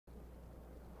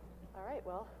All right,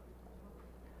 well,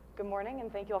 good morning,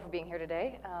 and thank you all for being here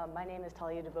today. My name is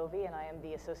Talia Dubovi, and I am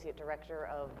the Associate Director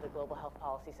of the Global Health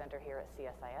Policy Center here at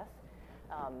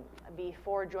CSIS.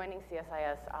 Before joining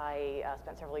CSIS, I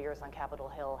spent several years on Capitol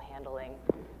Hill handling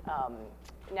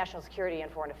national security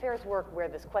and foreign affairs work, where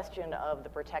this question of the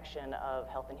protection of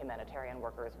health and humanitarian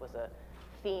workers was a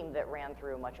theme that ran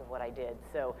through much of what I did.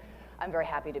 So I'm very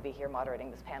happy to be here moderating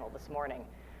this panel this morning.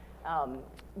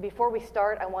 Before we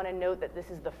start, I want to note that this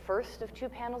is the first of two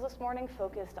panels this morning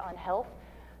focused on health.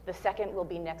 The second will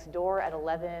be next door at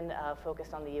 11,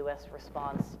 focused on the U.S.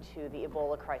 response to the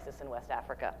Ebola crisis in West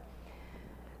Africa.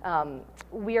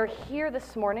 We are here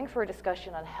this morning for a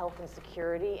discussion on health and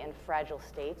security in fragile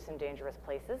states and dangerous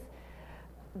places.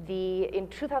 In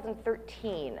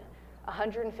 2013,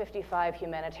 155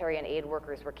 humanitarian aid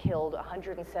workers were killed,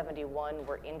 171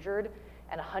 were injured,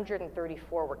 and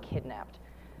 134 were kidnapped.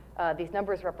 These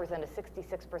numbers represent a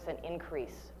 66%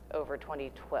 increase over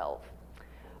 2012.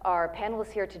 Our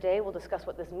panelists here today will discuss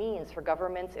what this means for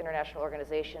governments, international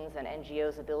organizations, and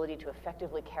NGOs' ability to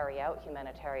effectively carry out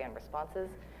humanitarian responses.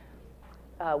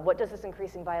 What does this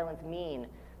increasing violence mean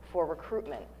for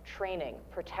recruitment, training,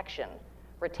 protection,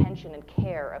 retention, and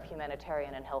care of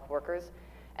humanitarian and health workers?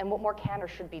 And what more can or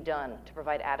should be done to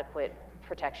provide adequate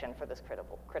protection for this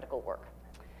critical work?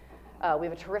 We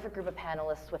have a terrific group of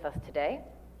panelists with us today.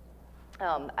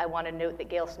 I want to note that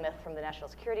Gail Smith from the National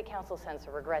Security Council sends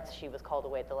her regrets. She was called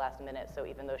away at the last minute, so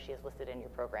even though she is listed in your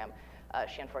program,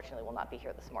 she unfortunately will not be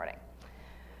here this morning.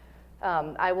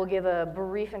 I will give a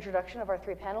brief introduction of our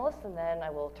three panelists, and then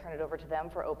I will turn it over to them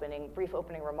for brief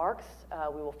opening remarks.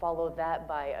 We will follow that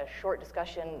by a short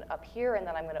discussion up here, and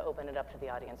then I'm going to open it up to the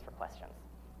audience for questions.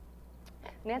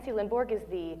 Nancy Lindborg is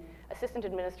the Assistant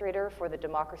Administrator for the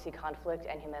Democracy, Conflict,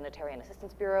 and Humanitarian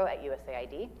Assistance Bureau at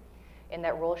USAID. In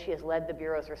that role, she has led the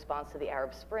Bureau's response to the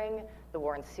Arab Spring, the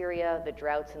war in Syria, the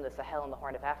droughts in the Sahel and the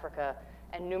Horn of Africa,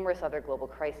 and numerous other global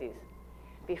crises.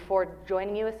 Before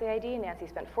joining USAID, Nancy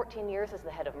spent 14 years as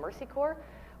the head of Mercy Corps,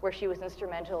 where she was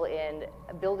instrumental in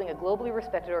building a globally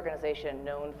respected organization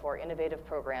known for innovative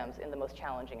programs in the most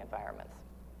challenging environments.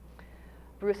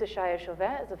 Bruce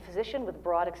Eshaya-Chauvin is a physician with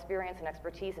broad experience and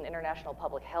expertise in international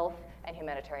public health and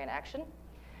humanitarian action.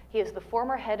 He is the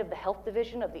former head of the Health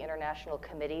Division of the International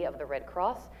Committee of the Red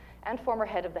Cross and former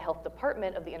head of the Health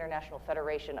Department of the International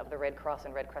Federation of the Red Cross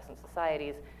and Red Crescent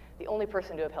Societies, the only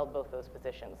person to have held both those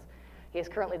positions. He is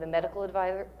currently the medical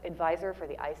advisor for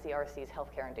the ICRC's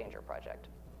Healthcare in Danger project.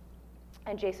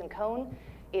 And Jason Cohn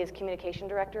is communication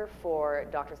director for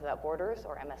Doctors Without Borders,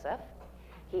 or MSF.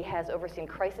 He has overseen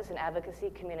crisis and advocacy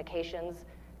communications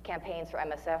campaigns for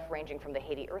MSF, ranging from the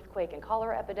Haiti earthquake and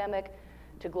cholera epidemic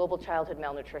to global childhood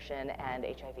malnutrition and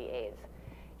HIV/AIDS.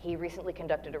 He recently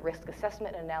conducted a risk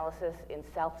assessment and analysis in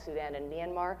South Sudan and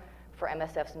Myanmar for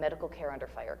MSF's Medical Care Under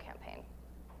Fire campaign.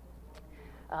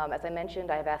 As I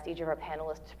mentioned, I have asked each of our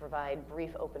panelists to provide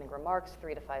brief opening remarks,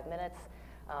 3 to 5 minutes,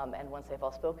 and once they've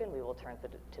all spoken, we will turn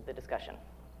to the discussion.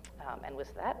 And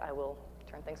with that, I will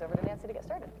turn things over to Nancy to get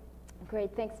started.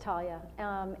 Great, thanks, Talia.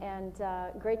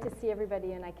 Great to see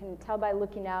everybody, and I can tell by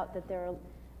looking out that there are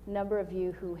a number of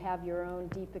you who have your own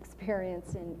deep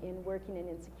experience in working in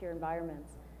insecure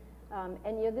environments.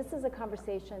 And you know, this is a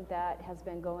conversation that has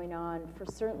been going on for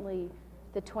certainly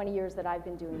the 20 years that I've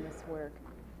been doing this work.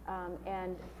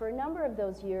 And for a number of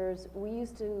those years, we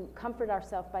used to comfort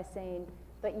ourselves by saying,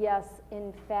 but yes,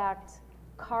 in fact,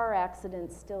 car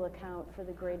accidents still account for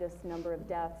the greatest number of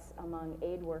deaths among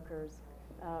aid workers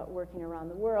working around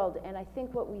the world. And I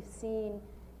think what we've seen,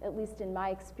 at least in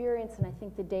my experience, and I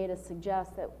think the data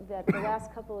suggests that the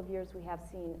last couple of years we have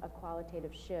seen a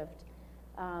qualitative shift,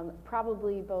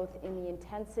 probably both in the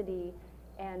intensity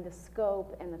and the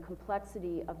scope and the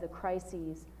complexity of the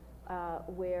crises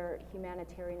where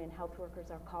humanitarian and health workers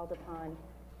are called upon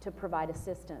to provide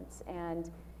assistance.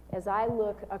 And as I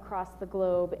look across the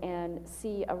globe and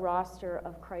see a roster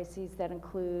of crises that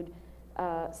include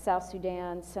South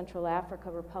Sudan, Central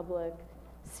African Republic,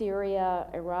 Syria,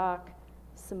 Iraq,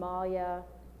 Somalia,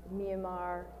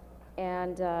 Myanmar,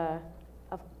 and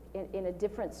in a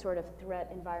different sort of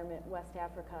threat environment, West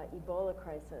Africa, Ebola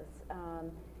crisis.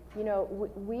 You know,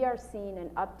 we are seeing an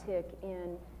uptick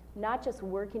in not just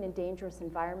working in dangerous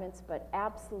environments, but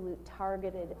absolute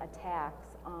targeted attacks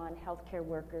on healthcare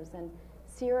workers. And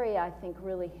Syria, I think,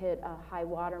 really hit a high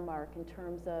watermark in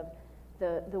terms of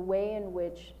the way in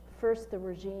which first the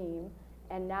regime,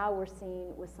 and now we're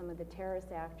seeing with some of the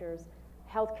terrorist actors,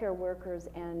 healthcare workers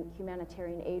and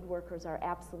humanitarian aid workers are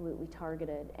absolutely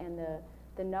targeted. And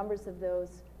the numbers of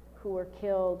those who are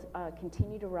killed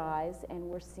continue to rise, and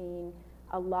we're seeing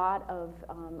a lot of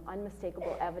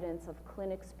unmistakable evidence of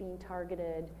clinics being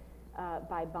targeted,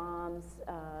 by bombs,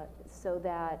 so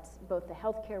that both the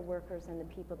healthcare workers and the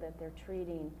people that they're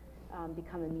treating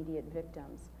become immediate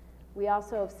victims. We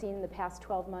also have seen in the past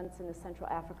 12 months in the Central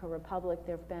African Republic,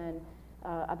 there have been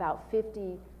about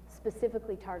 50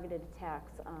 specifically targeted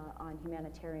attacks on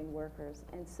humanitarian workers.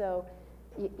 And so,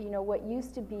 you know, what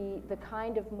used to be the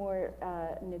kind of more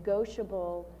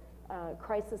negotiable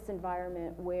crisis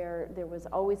environment where there was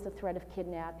always the threat of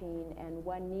kidnapping and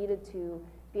one needed to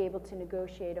be able to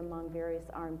negotiate among various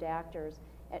armed actors,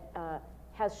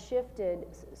 has shifted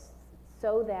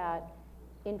so that,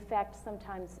 in fact,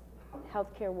 sometimes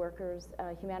healthcare workers,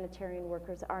 humanitarian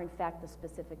workers are in fact the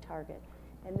specific target.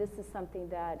 And this is something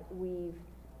that we've,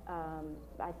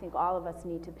 I think all of us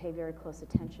need to pay very close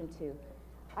attention to.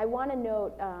 I want to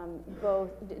note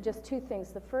just two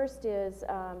things. The first is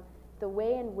the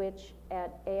way in which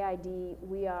at AID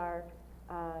we are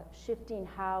shifting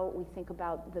how we think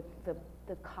about the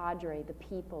cadre, the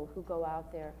people who go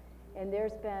out there. And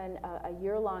there's been a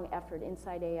year-long effort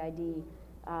inside AID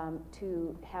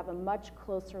to have a much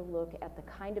closer look at the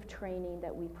kind of training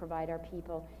that we provide our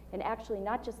people, and actually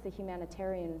not just the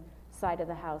humanitarian side of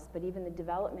the house, but even the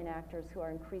development actors who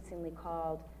are increasingly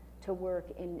called to work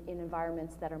in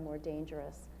environments that are more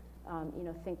dangerous. You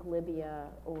know, think Libya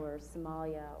or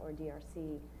Somalia or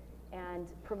DRC, and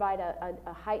provide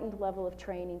a heightened level of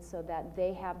training so that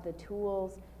they have the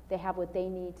tools, they have what they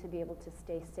need to be able to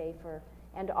stay safer,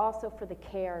 and also for the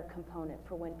care component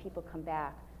for when people come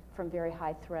back from very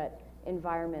high threat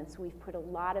environments. We've put a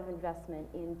lot of investment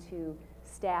into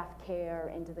staff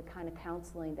care, into the kind of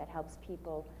counseling that helps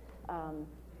people be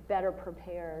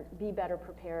better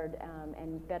prepared,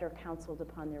 and better counseled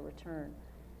upon their return.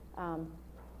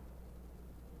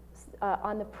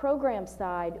 On the program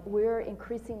side, we're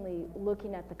increasingly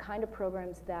looking at the kind of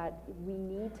programs that we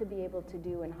need to be able to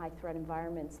do in high threat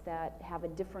environments that have a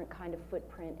different kind of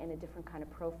footprint and a different kind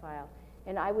of profile.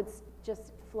 And I would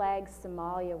just flag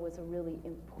Somalia was a really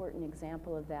important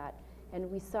example of that.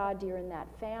 And we saw during that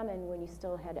famine, when you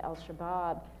still had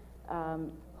al-Shabaab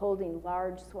holding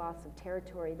large swaths of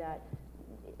territory, that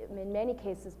in many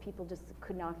cases people just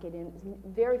could not get in.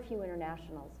 Very few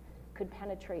internationals could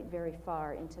penetrate very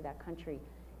far into that country.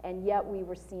 And yet we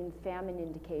were seeing famine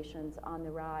indications on the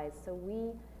rise. So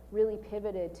we really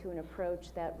pivoted to an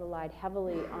approach that relied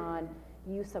heavily on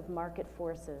use of market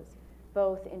forces,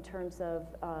 both in terms of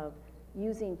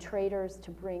using traders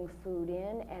to bring food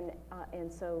in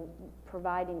and so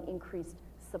providing increased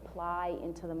supply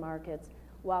into the markets,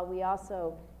 while we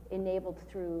also enabled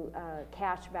through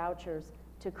cash vouchers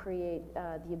to create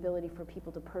the ability for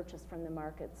people to purchase from the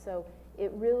market. So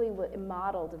it really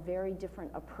modeled a very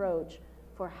different approach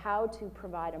for how to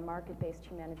provide a market-based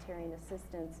humanitarian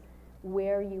assistance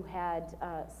where you had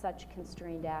such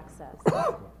constrained access.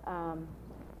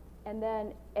 And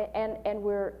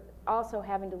we're also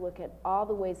having to look at all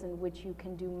the ways in which you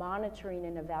can do monitoring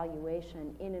and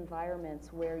evaluation in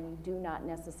environments where you do not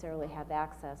necessarily have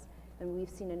access. And we've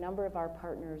seen a number of our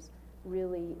partners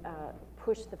really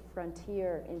push the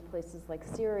frontier in places like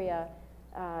Syria,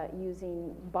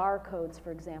 using barcodes,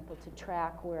 for example, to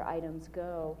track where items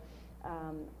go,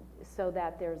 so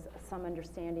that there's some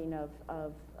understanding of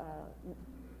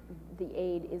the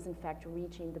aid is in fact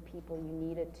reaching the people you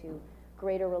need it to,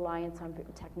 greater reliance on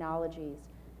technologies.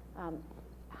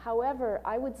 However,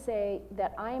 I would say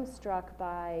that I am struck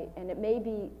by, and it may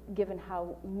be given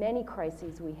how many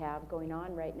crises we have going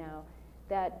on right now,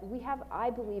 that we have,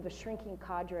 I believe, a shrinking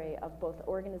cadre of both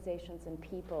organizations and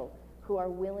people who are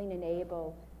willing and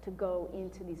able to go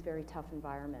into these very tough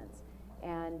environments.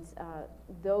 And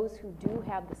those who do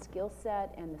have the skill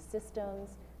set and the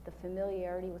systems, the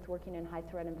familiarity with working in high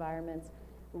threat environments,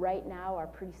 right now are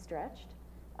pretty stretched.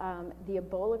 The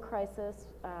Ebola crisis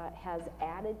has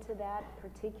added to that,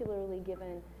 particularly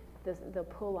given the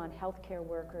pull on healthcare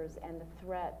workers and the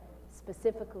threat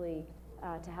specifically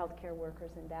to healthcare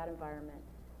workers in that environment.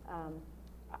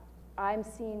 I'm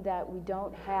seeing that we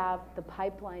don't have the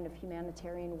pipeline of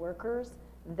humanitarian workers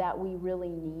that we really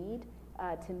need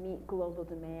to meet global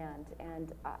demand.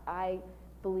 And I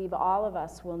believe all of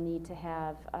us will need to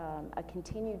have a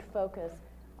continued focus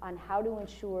on how to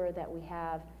ensure that we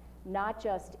have not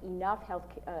just enough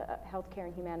healthcare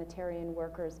and humanitarian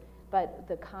workers, but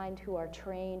the kind who are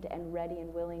trained and ready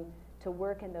and willing to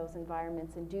work in those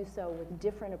environments and do so with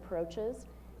different approaches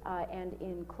and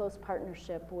in close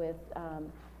partnership with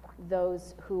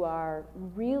those who are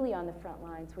really on the front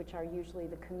lines, which are usually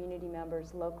the community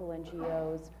members, local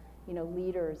NGOs, you know,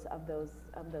 leaders of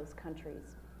those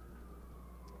countries.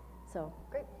 So,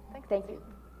 great, thanks. Thank you.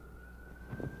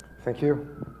 Thank you.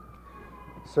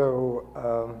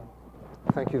 So,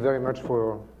 thank you very much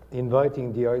for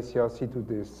inviting the ICRC to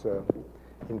this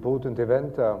important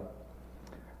event.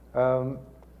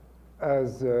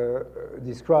 As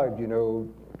described, you know,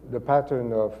 the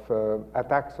pattern of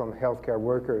attacks on healthcare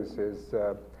workers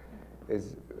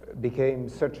became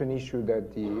such an issue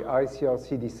that the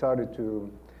ICRC decided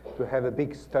to have a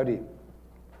big study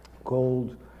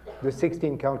called the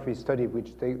 16-country study,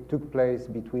 which took place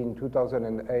between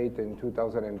 2008 and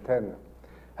 2010,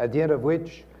 at the end of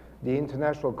which the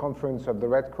International Conference of the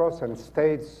Red Cross and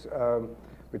states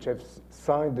which have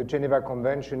signed the Geneva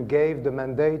Convention gave the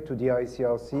mandate to the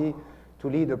ICRC to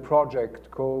lead a project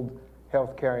called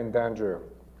Healthcare in Danger,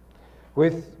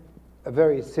 with a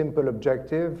very simple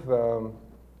objective: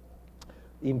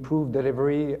 improve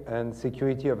delivery and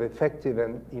security of effective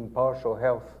and impartial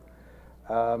health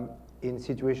in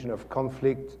situation of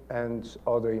conflict and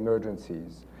other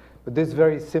emergencies. But this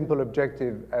very simple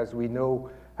objective, as we know,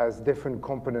 has different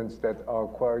components that are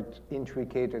quite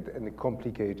intricate and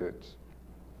complicated.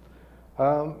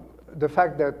 The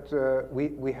fact that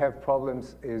we have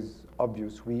problems is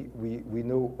obvious. We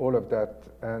know all of that.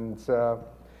 And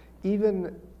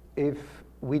even if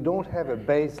we don't have a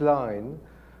baseline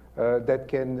that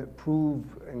can prove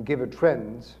and give a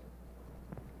trend,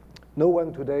 no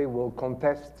one today will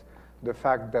contest the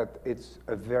fact that it's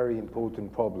a very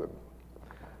important problem.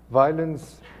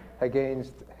 Violence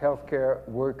against healthcare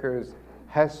workers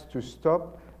has to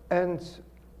stop, and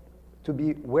to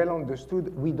be well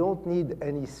understood, we don't need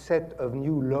any set of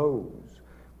new laws.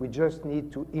 We just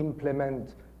need to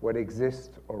implement what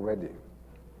exists already.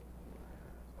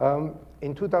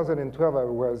 In 2012, I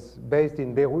was based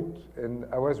in Beirut, and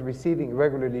I was receiving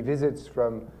regularly visits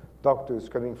from doctors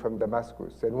coming from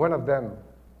Damascus. And one of them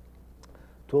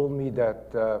told me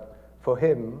that for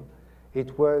him,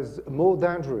 it was more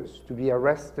dangerous to be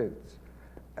arrested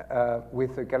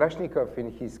with a Kalashnikov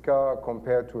in his car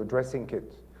compared to a dressing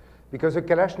kit. Because a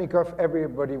Kalashnikov,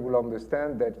 everybody will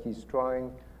understand that he's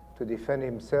trying to defend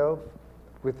himself.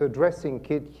 With a dressing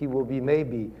kit, he will be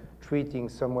maybe treating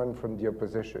someone from the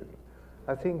opposition.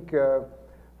 I think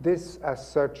this, as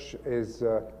such, is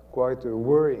quite a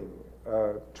worrying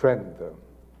trend.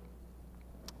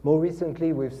 More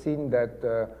recently, we've seen that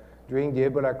during the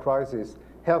Ebola crisis,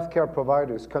 healthcare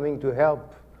providers coming to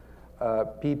help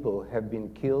people have been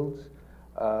killed,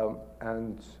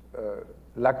 and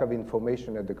lack of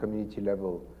information at the community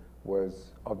level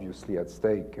was obviously at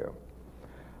stake.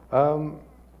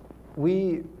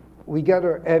 We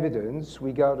gather evidence,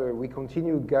 we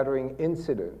continue gathering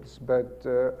incidents, but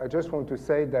I just want to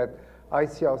say that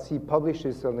ICRC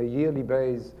publishes on a yearly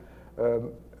basis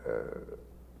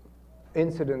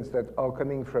incidents that are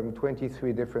coming from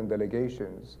 23 different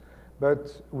delegations.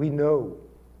 But we know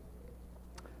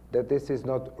that this is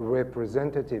not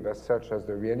representative as such as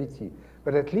the reality,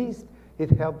 but at least it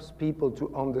helps people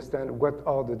to understand what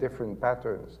are the different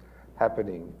patterns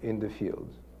happening in the field.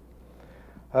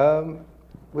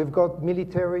 We've got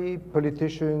military,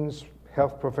 politicians,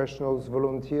 health professionals,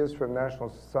 volunteers from national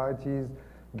societies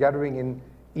gathering in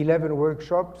 11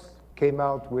 workshops, came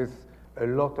out with a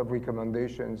lot of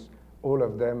recommendations. All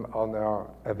of them are now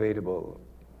available.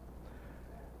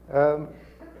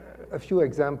 A few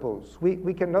examples.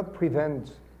 We cannot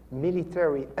prevent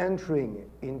military entering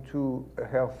into a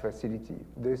health facility.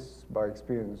 This, by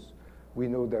experience, we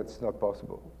know that's not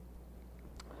possible.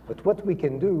 But what we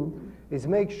can do is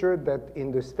make sure that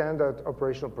in the standard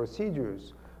operational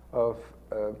procedures of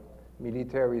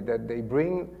military, that they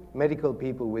bring medical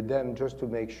people with them just to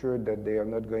make sure that they are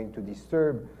not going to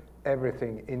disturb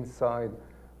everything inside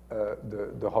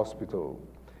the hospital.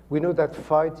 We know that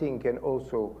fighting can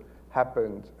also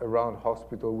happen around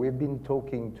hospital. We've been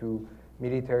talking to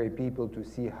military people to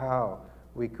see how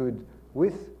we could,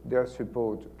 with their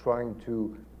support, trying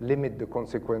to limit the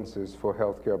consequences for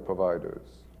healthcare providers.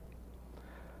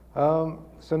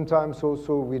 Sometimes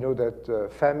also we know that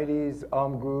families,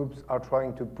 armed groups are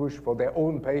trying to push for their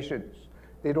own patients.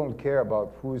 They don't care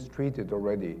about who's treated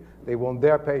already. They want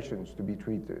their patients to be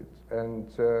treated. And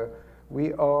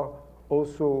we are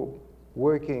also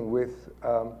working with,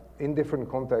 in different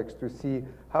contexts, to see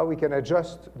how we can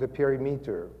adjust the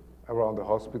perimeter around the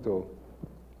hospital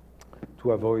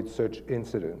to avoid such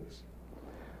incidents.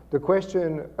 The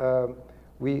question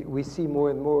we see more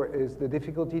and more is the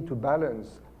difficulty to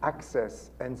balance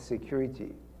access and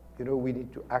security. You know, we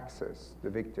need to access the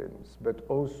victims, but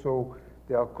also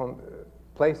there are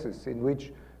places in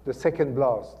which the second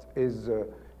blast is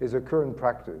a current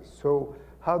practice. So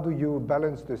how do you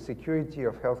balance the security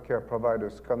of healthcare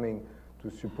providers coming to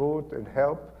support and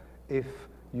help if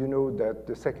you know that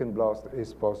the second blast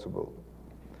is possible?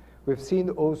 We've seen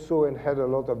also and had a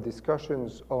lot of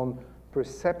discussions on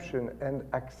perception and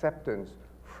acceptance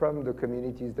from the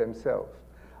communities themselves.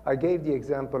 I gave the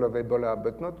example of Ebola,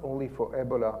 but not only for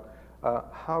Ebola,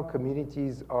 how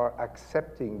communities are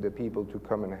accepting the people to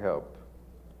come and help.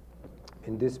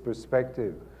 In this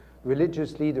perspective,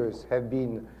 religious leaders have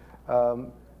been,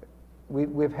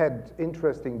 we've had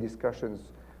interesting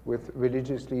discussions with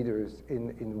religious leaders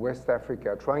in West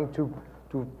Africa, trying to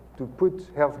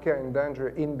put healthcare in danger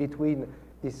in between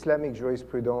Islamic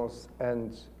jurisprudence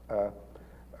and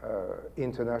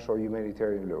international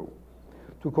humanitarian law.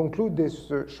 To conclude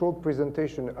this short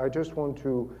presentation, I just want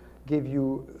to give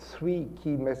you 3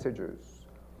 key messages.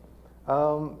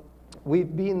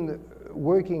 We've been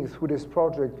working through this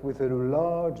project with a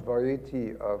large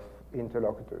variety of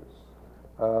interlocutors.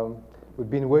 We've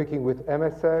been working with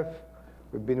MSF,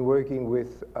 we've been working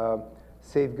with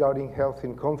Safeguarding Health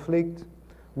in Conflict,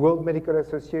 World Medical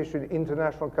Association,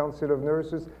 International Council of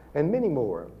Nurses, and many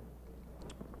more.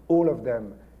 All of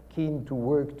them keen to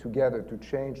work together to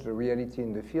change the reality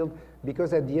in the field,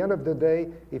 because at the end of the day,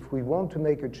 if we want to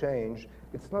make a change,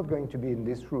 it's not going to be in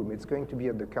this room, it's going to be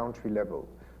at the country level.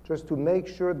 Just to make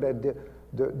sure that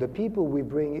the people we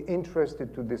bring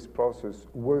interested to this process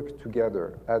work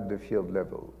together at the field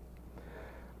level.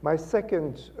 My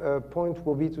second point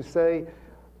will be to say,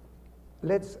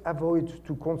 let's avoid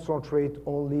to concentrate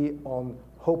only on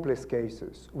hopeless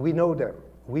cases. We know them.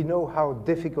 We know how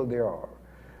difficult they are.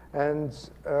 And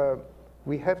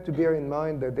we have to bear in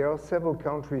mind that there are several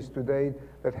countries today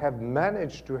that have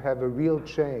managed to have a real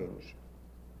change.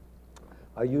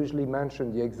 I usually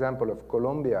mention the example of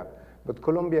Colombia, but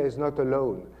Colombia is not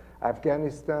alone.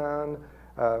 Afghanistan,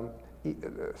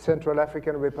 Central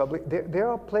African Republic, there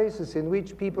are places in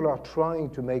which people are trying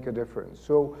to make a difference.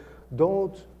 So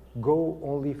don't go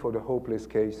only for the hopeless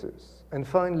cases. And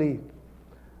finally,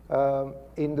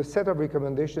 in the set of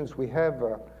recommendations we have,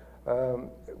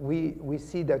 we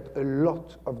see that a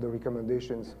lot of the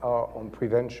recommendations are on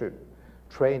prevention,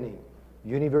 training,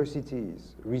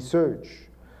 universities, research.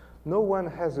 No one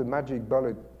has a magic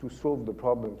bullet to solve the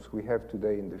problems we have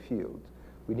today in the field.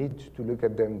 We need to look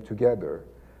at them together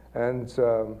and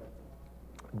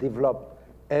develop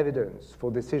evidence for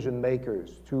decision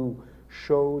makers to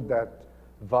show that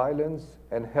violence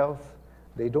and health,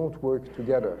 they don't work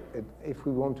together. If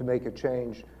we want to make a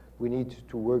change, we need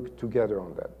to work together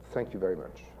on that. Thank you very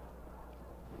much.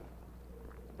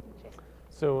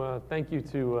 So thank you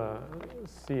to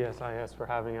CSIS for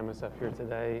having MSF here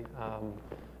today.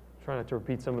 Try not to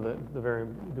repeat some of the very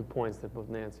good points that both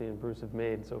Nancy and Bruce have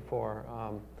made so far.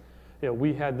 You know,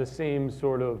 we had the same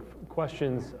sort of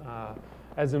questions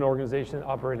as an organization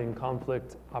operating in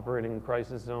conflict, operating in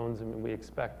crisis zones. I mean, we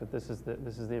expect that this is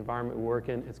the environment we work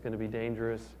in. It's going to be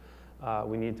dangerous.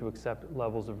 We need to accept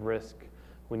levels of risk.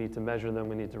 We need to measure them.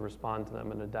 We need to respond to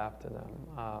them and adapt to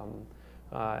them.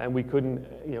 And we couldn't,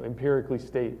 you know, empirically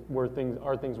state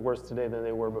are things worse today than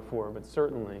they were before. But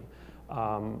certainly,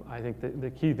 I think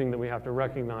the key thing that we have to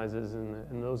recognize is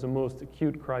in those most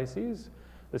acute crises,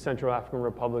 the Central African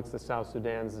Republics, the South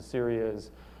Sudans, the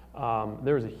Syrias,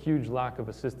 there is a huge lack of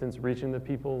assistance reaching the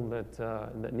people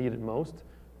that need it most.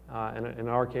 And in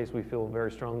our case, we feel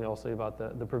very strongly also about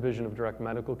the provision of direct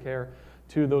medical care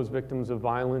to those victims of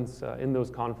violence in those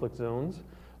conflict zones.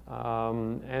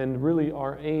 And really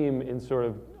our aim in sort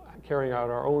of carrying out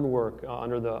our own work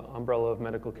under the umbrella of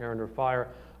medical care under fire,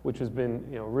 which has been,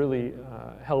 you know, really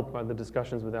helped by the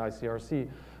discussions with the ICRC,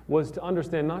 was to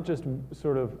understand not just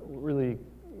sort of really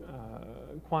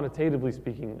quantitatively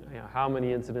speaking, you know, how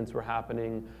many incidents were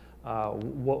happening,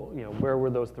 where were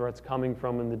those threats coming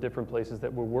from in the different places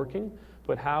that we're working,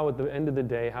 but how at the end of the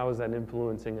day, how is that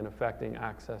influencing and affecting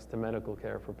access to medical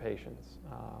care for patients?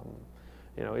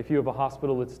 You know, if you have a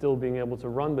hospital that's still being able to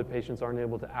run, but patients aren't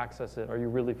able to access it, are you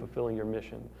really fulfilling your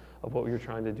mission of what you're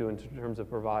trying to do in terms of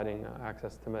providing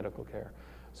access to medical care?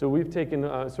 So we've taken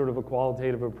sort of a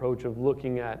qualitative approach of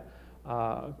looking at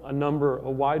a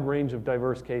wide range of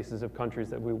diverse cases of countries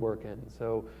that we work in.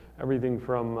 So everything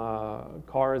from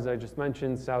CAR, as I just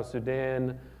mentioned, South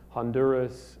Sudan,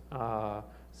 Honduras,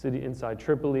 city inside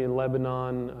Tripoli in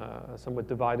Lebanon, a somewhat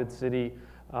divided city.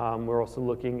 We're also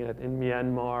looking at in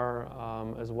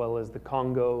Myanmar, as well as the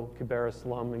Congo, Kibera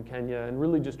slum in Kenya, and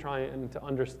really just trying to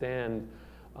understand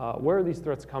where are these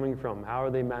threats coming from, how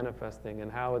are they manifesting,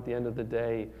 and how at the end of the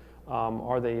day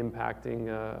are they impacting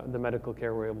the medical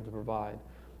care we're able to provide.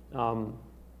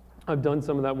 I've done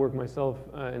some of that work myself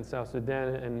in South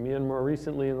Sudan and Myanmar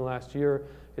recently in the last year.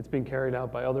 It's been carried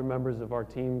out by other members of our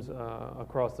teams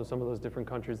across some of those different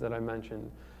countries that I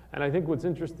mentioned. And I think what's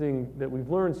interesting that we've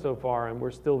learned so far, and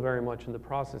we're still very much in the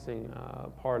processing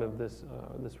part of this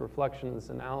reflection, this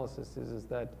analysis, is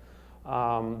that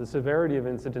the severity of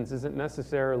incidents isn't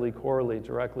necessarily correlated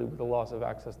directly with the loss of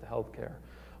access to health care.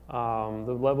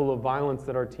 The level of violence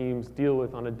that our teams deal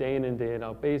with on a day in and day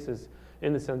out basis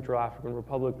in the Central African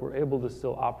Republic, we're able to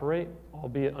still operate,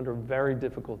 albeit under very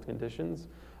difficult conditions.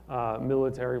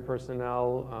 Military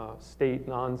personnel, state,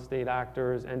 non-state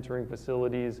actors entering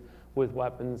facilities with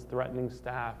weapons, threatening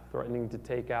staff, threatening to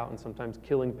take out and sometimes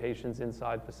killing patients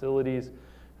inside facilities.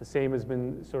 The same has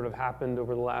been sort of happened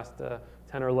over the last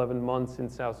 10 or 11 months in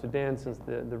South Sudan since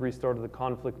the restart of the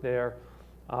conflict there.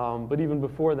 But even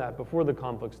before that, before the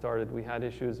conflict started, we had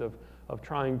issues of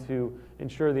trying to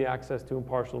ensure the access to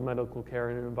impartial medical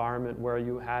care in an environment where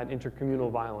you had intercommunal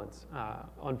violence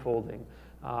unfolding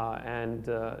and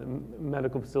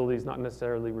medical facilities not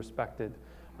necessarily respected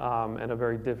and a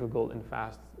very difficult and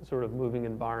fast sort of moving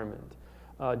environment.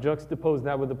 Juxtapose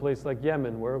that with a place like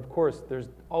Yemen, where of course there's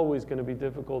always going to be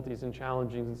difficulties and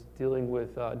challenges dealing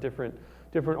with different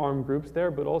armed groups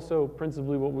there, but also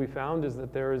principally what we found is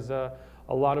that there is a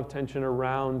lot of tension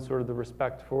around sort of the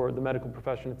respect for the medical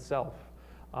profession itself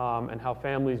and how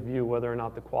families view whether or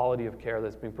not the quality of care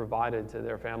that's being provided to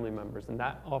their family members, and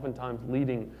that oftentimes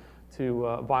leading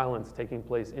to violence taking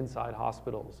place inside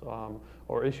hospitals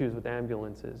or issues with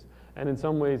ambulances. And in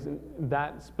some ways,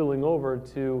 that spilling over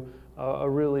to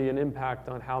really an impact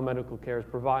on how medical care is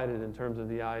provided in terms of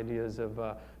the ideas of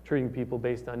treating people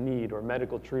based on need or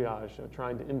medical triage,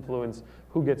 trying to influence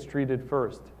who gets treated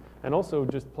first. And also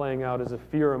just playing out as a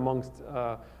fear amongst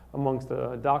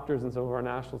doctors and some of our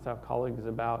national staff colleagues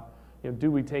about,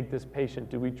 do we take this patient,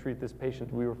 do we treat this patient,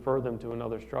 do we refer them to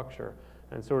another structure?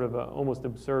 And sort of an almost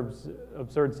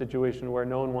absurd situation where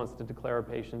no one wants to declare a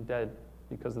patient dead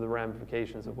because of the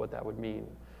ramifications of what that would mean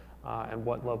and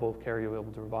what level of care you're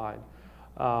able to provide.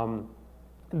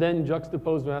 Then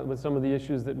juxtapose that with some of the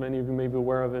issues that many of you may be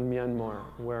aware of in Myanmar,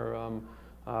 where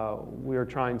we are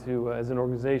trying to, as an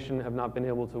organization, have not been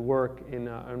able to work in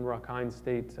Rakhine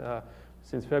State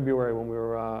since February when we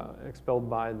were expelled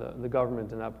by the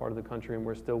government in that part of the country, and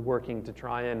we're still working to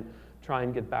try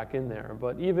and get back in there.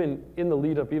 But even in the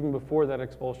lead up, even before that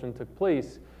expulsion took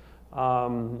place,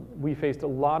 we faced a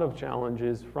lot of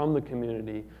challenges from the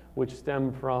community which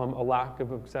stem from a lack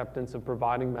of acceptance of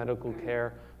providing medical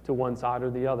care to one side or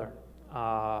the other.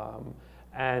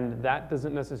 And that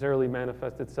doesn't necessarily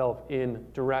manifest itself in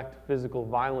direct physical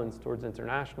violence towards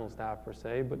international staff per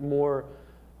se, but more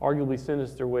arguably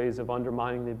sinister ways of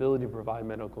undermining the ability to provide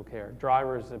medical care.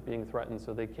 Drivers are being threatened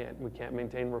so we can't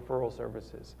maintain referral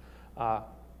services.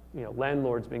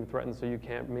 Landlords being threatened so you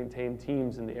can't maintain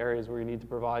teams in the areas where you need to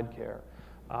provide care.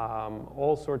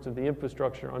 All sorts of the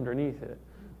infrastructure underneath it,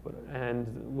 and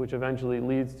which eventually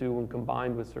leads to, when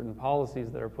combined with certain policies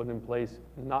that are put in place,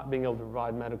 not being able to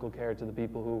provide medical care to the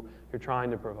people who you're trying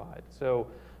to provide. So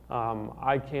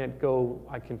I can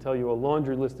tell you a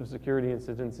laundry list of security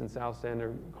incidents in South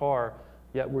Standard Car,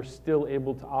 yet we're still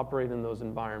able to operate in those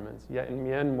environments. Yet in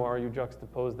Myanmar, you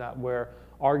juxtapose that where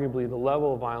arguably the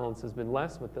level of violence has been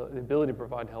less, but the ability to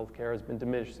provide health care has been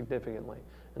diminished significantly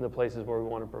in the places where we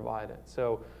want to provide it.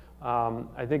 So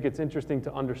I think it's interesting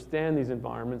to understand these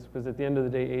environments because at the end of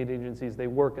the day, aid agencies, they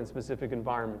work in specific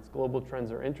environments. Global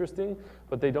trends are interesting,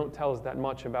 but they don't tell us that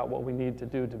much about what we need to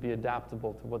do to be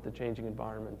adaptable to what the changing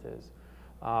environment is.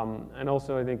 And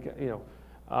also I think,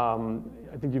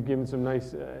 I think you've given some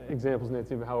nice examples,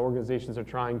 Nancy, of how organizations are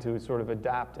trying to sort of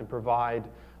adapt and provide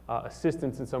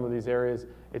assistance in some of these areas.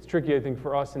 It's tricky, I think,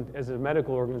 for us as a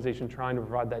medical organization trying to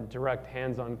provide that direct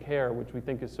hands-on care, which we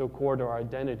think is so core to our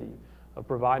identity of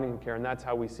providing care, and that's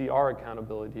how we see our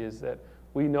accountability, is that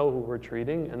we know who we're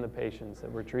treating and the patients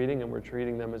that we're treating, and we're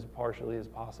treating them as partially as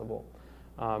possible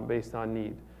based on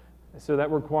need. So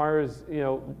that requires,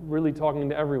 really talking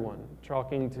to everyone,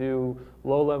 talking to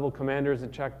low-level commanders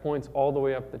at checkpoints all the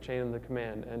way up the chain of the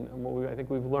command. And what I think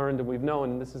we've learned and we've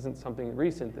known, and this isn't something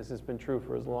recent, this has been true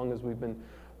for as long as we've been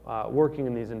working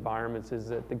in these environments, is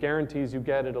that the guarantees you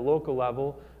get at a local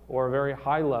level or a very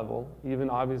high level, even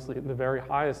obviously at the very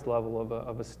highest level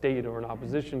of a state or an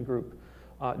opposition group,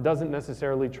 doesn't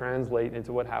necessarily translate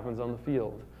into what happens on the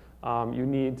field. You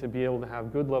need to be able to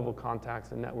have good level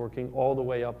contacts and networking all the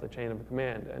way up the chain of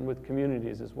command and with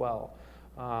communities as well.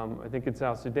 I think in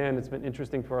South Sudan, it's been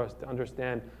interesting for us to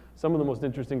understand some of the most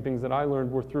interesting things that I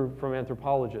learned were from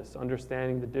anthropologists,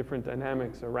 understanding the different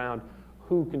dynamics around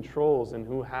who controls and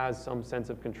who has some sense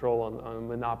of control on a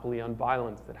monopoly on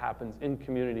violence that happens in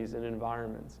communities and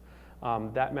environments.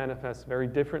 That manifests very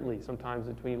differently sometimes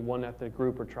between one ethnic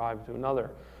group or tribe to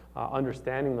another.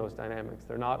 Understanding those dynamics.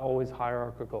 They're not always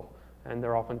hierarchical, and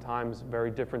they're oftentimes very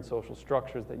different social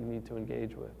structures that you need to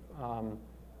engage with.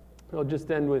 I'll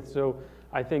just end with, so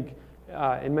I think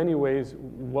in many ways,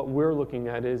 what we're looking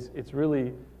at is it's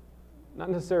really not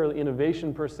necessarily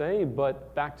innovation per se,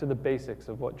 but back to the basics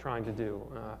of what trying to do.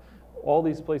 All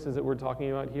these places that we're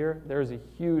talking about here, there's a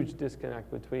huge disconnect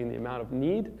between the amount of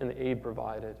need and the aid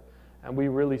provided. And we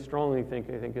really strongly think,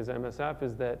 I think as MSF,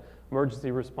 is that emergency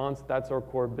response, that's our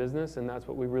core business, and that's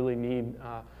what we really need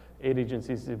aid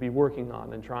agencies to be working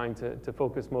on and trying to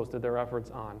focus most of their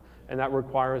efforts on. And that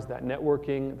requires that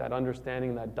networking, that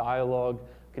understanding, that dialogue,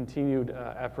 continued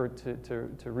effort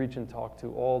to reach and talk to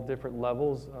all different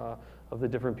levels of the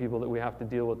different people that we have to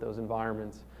deal with those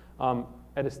environments.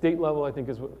 At a state level, I think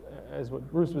as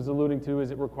what Bruce was alluding to,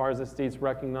 is it requires the states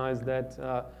recognize that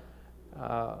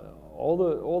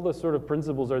all the sort of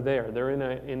principles are there. They're in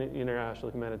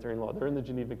international humanitarian law. They're in the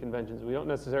Geneva Conventions. We don't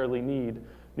necessarily need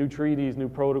new treaties, new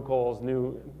protocols,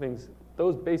 new things.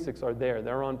 Those basics are there.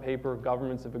 They're on paper.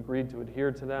 Governments have agreed to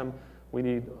adhere to them. We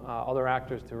need other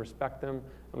actors to respect them.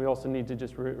 And we also need to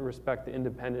just respect the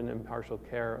independent and impartial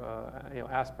care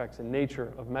aspects and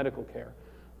nature of medical care,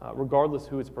 regardless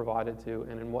who it's provided to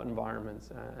and in what environments.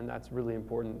 And that's really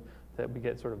important that we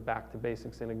get sort of back to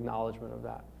basics and acknowledgement of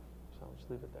that. So I'll just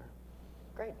leave it there.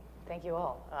 Great. Thank you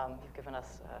all. You've given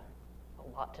us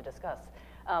a lot to discuss.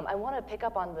 I want to pick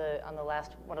up on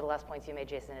one of the last points you made,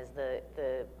 Jason, is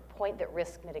the point that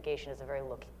risk mitigation is a very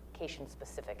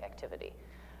location-specific activity.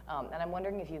 And I'm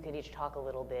wondering if you could each talk a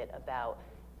little bit about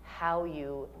how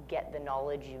you get the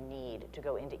knowledge you need to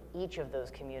go into each of those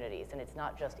communities. And it's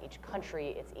not just each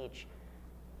country, it's each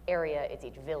area, it's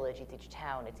each village, it's each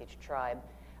town, it's each tribe.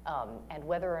 And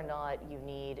whether or not you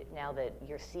need, now that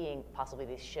you're seeing possibly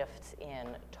these shifts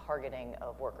in targeting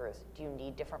of workers, do you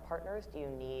need different partners? Do you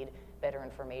need better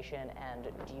information? And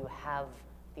do you have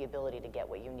the ability to get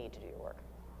what you need to do your work?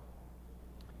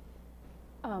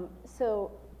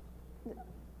 So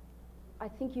I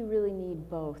think you really need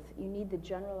both. You need the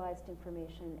generalized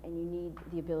information and you need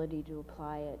the ability to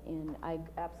apply it in, I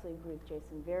absolutely agree with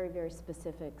Jason, very, very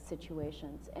specific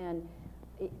situations. And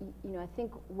I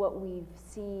think what we've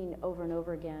seen over and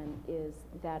over again is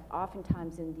that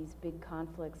oftentimes in these big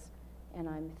conflicts, and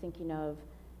I'm thinking of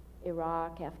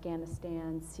Iraq,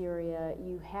 Afghanistan, Syria,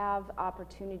 you have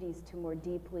opportunities to more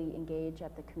deeply engage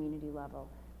at the community level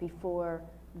before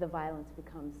the violence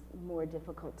becomes more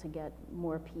difficult to get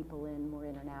more people in, more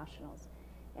internationals.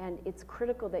 And it's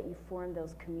critical that you form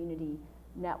those community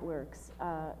networks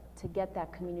to get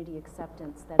that community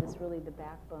acceptance that is really the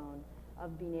backbone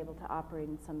of being able to operate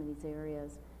in some of these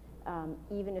areas,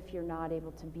 even if you're not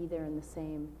able to be there in the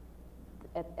same,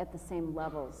 at the same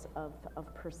levels of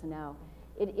personnel.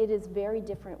 It is very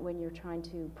different when you're trying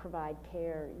to provide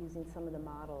care using some of the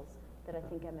models that I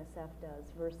think MSF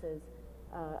does versus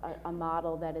a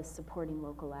model that is supporting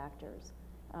local actors.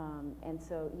 And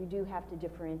so you do have to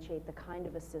differentiate the kind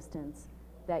of assistance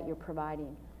that you're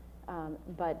providing.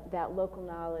 But that local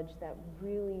knowledge, that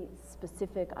really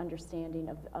specific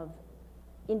understanding of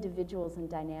individuals and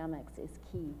dynamics is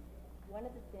key. One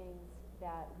of the things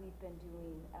that we've been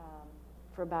doing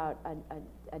for about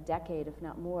a decade, if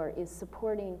not more, is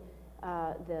supporting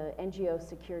the NGO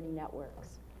security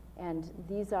networks. And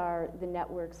these are the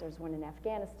networks. There's one in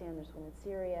Afghanistan, there's one in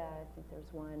Syria, I think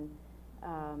there's one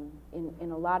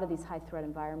in a lot of these high threat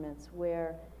environments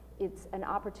where it's an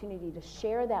opportunity to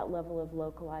share that level of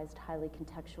localized, highly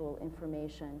contextual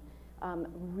information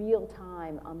real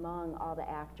time among all the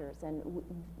actors. And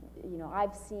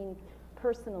I've seen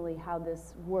personally how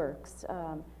this works,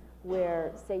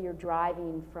 where say you're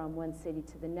driving from one city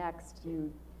to the next,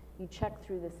 you check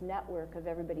through this network of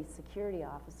everybody's security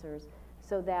officers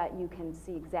so that you can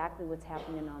see exactly what's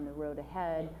happening on the road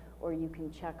ahead, or you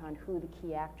can check on who the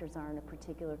key actors are in a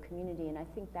particular community. And I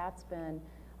think that's been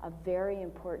a very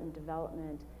important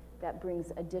development that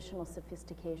brings additional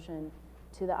sophistication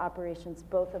to the operations,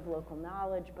 both of local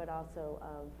knowledge, but also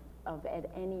of at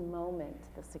any moment,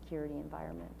 the security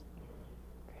environment.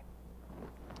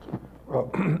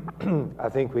 Well, I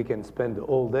think we can spend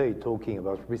all day talking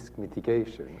about risk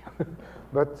mitigation.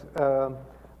 But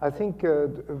I think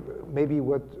maybe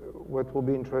what will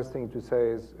be interesting to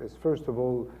say is first of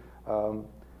all,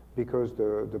 because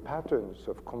the patterns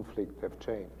of conflict have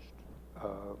changed.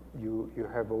 You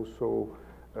have also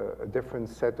a different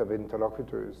set of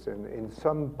interlocutors, and in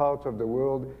some parts of the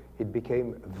world, it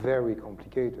became very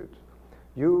complicated.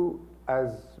 I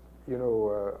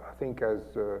think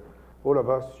as all of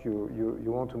us, you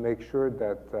want to make sure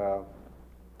that,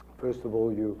 first of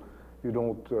all, you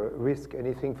don't risk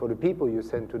anything for the people you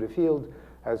send to the field,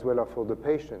 as well as for the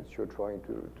patients you're trying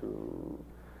to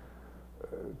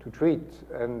treat.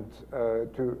 And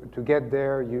to get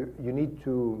there, you need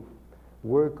to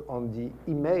work on the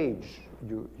image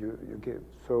you give.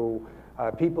 So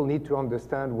People need to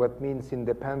understand what means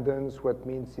independence, what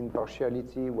means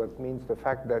impartiality, what means the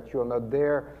fact that you're not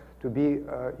there to be,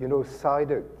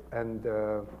 sided. And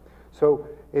so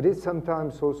it is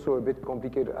sometimes also a bit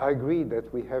complicated. I agree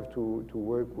that we have to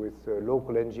work with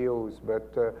local NGOs,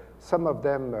 but some of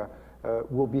them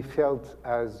will be felt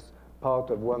as part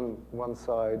of one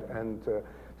side. And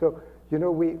so,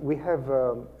 we have,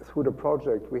 through the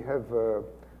project, we have a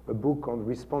book on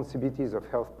responsibilities of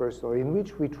health personnel in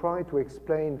which we try to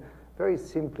explain very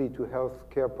simply to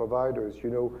healthcare providers,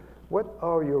 what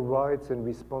are your rights and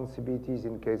responsibilities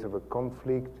in case of a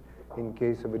conflict, in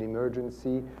case of an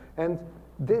emergency. And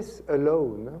this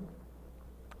alone,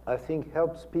 I think,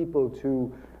 helps people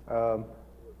to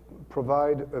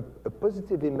provide a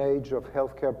positive image of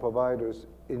healthcare providers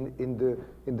in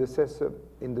the sense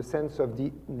of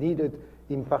the needed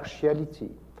impartiality.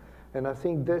 And I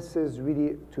think this is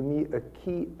really, to me, a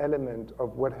key element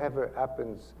of whatever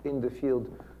happens in the field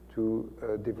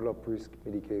to develop risk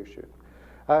mitigation.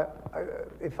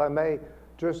 If I may,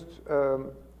 just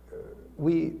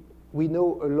we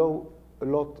know a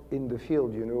lot in the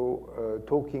field,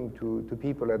 talking to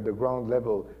people at the ground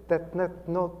level, that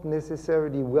not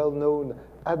necessarily well known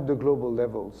at the global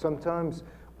level. Sometimes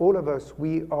all of us,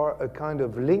 we are a kind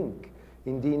of link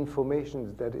in the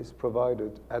information that is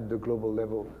provided at the global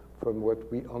level from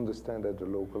what we understand at the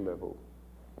local level.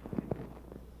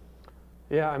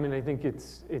 Yeah, I mean, I think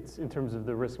it's in terms of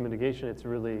the risk mitigation, it's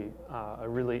really a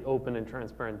really open and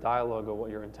transparent dialogue of what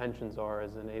your intentions are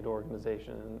as an aid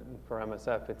organization. And for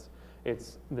MSF,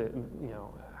 it's the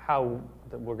how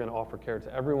that we're going to offer care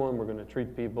to everyone. We're going to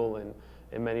treat people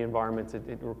in many environments.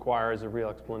 It requires a real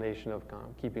explanation of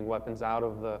keeping weapons out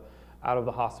of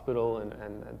the hospital,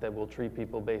 and that we'll treat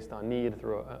people based on need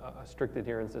through a strict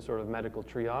adherence to sort of medical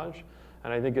triage.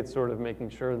 And I think it's sort of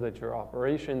making sure that your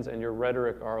operations and your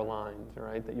rhetoric are aligned,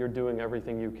 right? That you're doing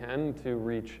everything you can to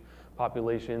reach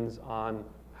populations on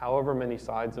however many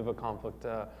sides of a conflict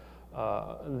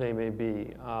they may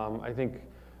be. I think,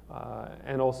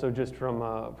 and also just from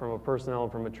a personnel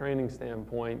and from a training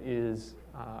standpoint is,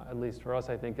 at least for us,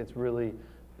 I think it's really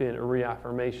been a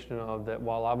reaffirmation of that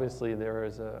while obviously there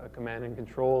is a command and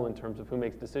control in terms of who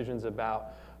makes decisions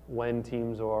about when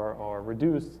teams are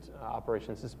reduced,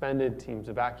 operations suspended, teams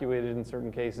evacuated in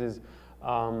certain cases,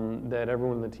 that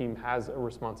everyone in the team has a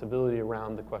responsibility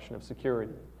around the question of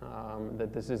security.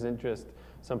 That this isn't just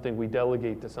something we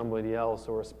delegate to somebody else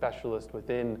or a specialist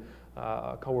within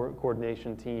a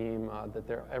coordination team, that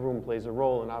everyone plays a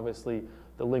role, and obviously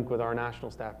the link with our national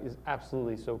staff is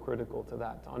absolutely so critical to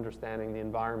that, to understanding the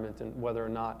environment and whether or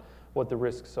not what the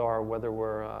risks are, whether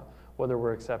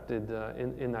we're accepted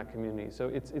in that community. So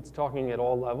it's talking at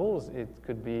all levels. It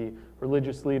could be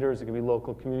religious leaders, it could be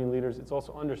local community leaders. It's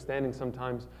also understanding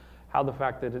sometimes how the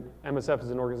fact that MSF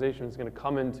as an organization is going to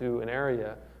come into an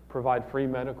area, provide free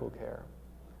medical care.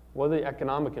 What are the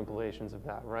economic implications of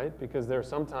that, right? Because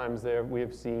sometimes we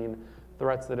have seen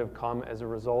threats that have come as a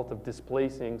result of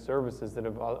displacing services that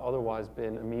have otherwise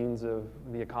been a means of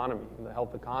the economy, the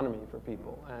health economy for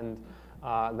people, and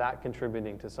that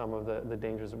contributing to some of the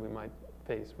dangers that we might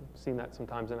face. We've seen that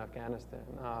sometimes in Afghanistan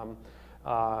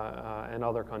and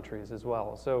other countries as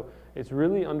well. So it's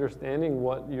really understanding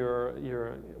what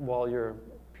while your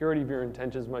purity of your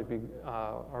intentions might be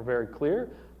are very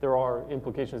clear, there are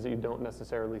implications that you don't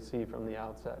necessarily see from the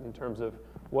outset in terms of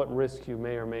what risks you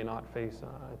may or may not face,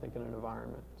 I think, in an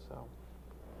environment. So,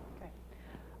 okay.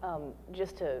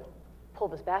 Just to pull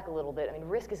this back a little bit, I mean,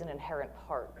 risk is an inherent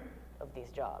part of these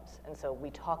jobs, and so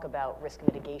we talk about risk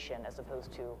mitigation as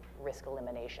opposed to risk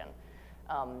elimination.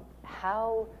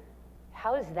 How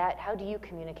do you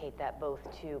communicate that both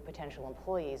to potential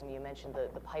employees? I mean, you mentioned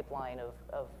the pipeline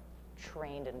of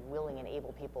trained and willing and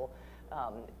able people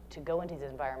to go into these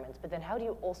environments, but then how do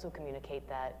you also communicate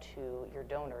that to your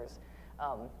donors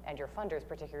and your funders,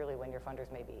 particularly when your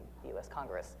funders may be the U.S.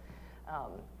 Congress?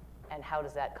 And how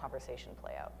does that conversation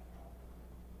play out?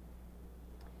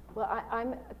 Well,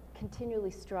 I'm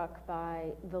continually struck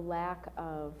by the lack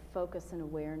of focus and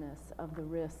awareness of the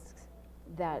risks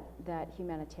that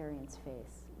humanitarians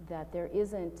face. That there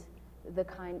isn't the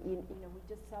kind, we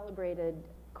just celebrated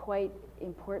quite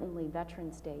importantly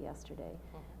Veterans Day yesterday,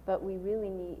 but we really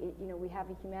need, we have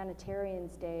a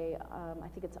Humanitarians Day, I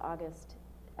think it's August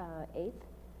 8th.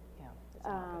 Yeah, it's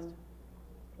August.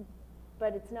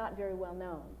 But it's not very well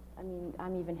known. I mean,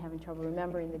 I'm even having trouble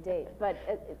remembering the date. But,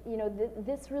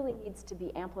 this really needs to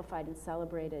be amplified and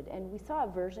celebrated. And we saw a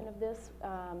version of this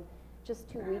just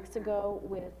 2 weeks ago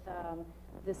with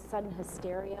this sudden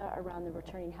hysteria around the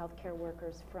returning healthcare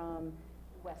workers from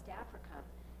West Africa.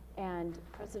 And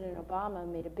President Obama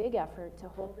made a big effort to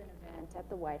hold an event at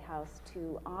the White House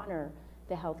to honor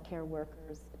the healthcare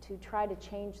workers, to try to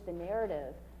change the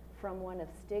narrative from one of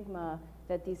stigma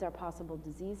that these are possible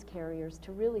disease carriers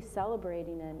to really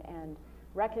celebrating and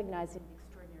recognizing the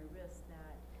extraordinary risks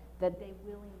that they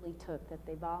willingly took, that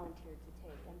they volunteered to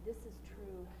take. And this is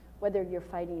true whether you're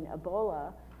fighting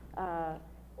Ebola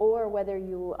or whether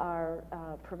you are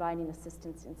providing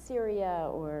assistance in Syria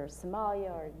or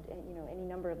Somalia or any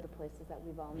number of the places that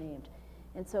we've all named.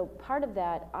 And so part of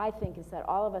that, I think, is that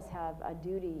all of us have a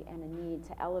duty and a need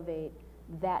to elevate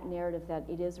that narrative that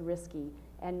it is risky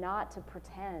and not to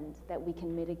pretend that we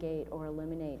can mitigate or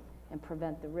eliminate and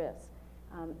prevent the risk.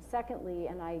 Secondly,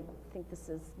 and I think this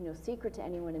is no secret to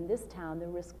anyone in this town, the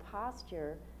risk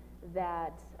posture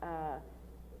that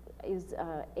is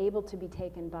able to be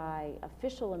taken by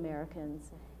official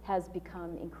Americans has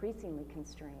become increasingly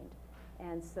constrained.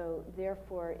 And so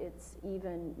therefore it's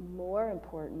even more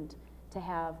important to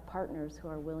have partners who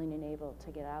are willing and able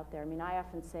to get out there. I mean, I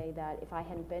often say that if I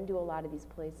hadn't been to a lot of these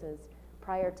places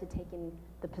prior to taking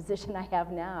the position I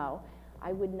have now,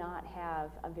 I would not have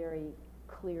a very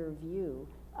clear view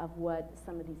of what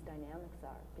some of these dynamics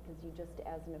are, because you just,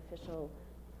 as an official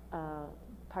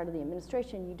part of the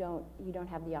administration, you don't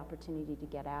have the opportunity to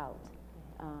get out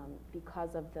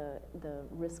because of the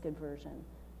risk aversion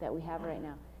that we have right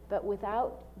now. But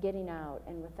without getting out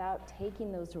and without taking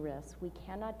those risks, we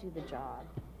cannot do the job.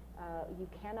 You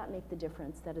cannot make the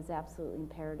difference that is absolutely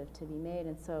imperative to be made.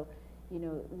 And so, we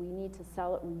need to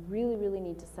really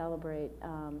need to celebrate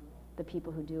the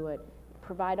people who do it.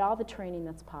 Provide all the training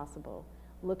that's possible.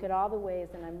 Look at all the ways,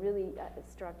 and I'm really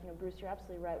struck, Bruce, you're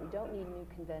absolutely right. We don't need new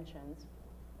conventions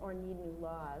or need new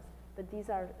laws, but these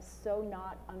are so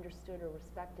not understood or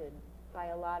respected by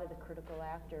a lot of the critical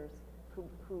actors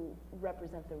who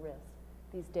represent the risk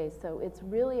these days. So it's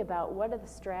really about what are the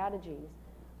strategies,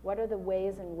 what are the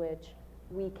ways in which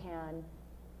we can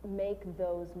make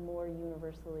those more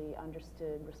universally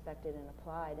understood, respected, and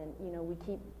applied. And we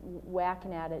keep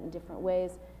whacking at it in different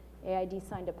ways. AID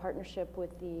signed a partnership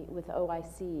with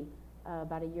OIC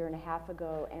about a year and a half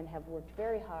ago and have worked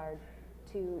very hard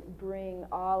to bring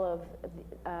all of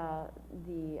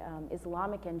the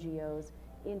Islamic NGOs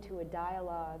into a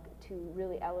dialogue to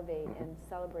really elevate and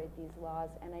celebrate these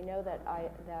laws. And I know that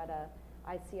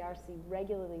ICRC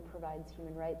regularly provides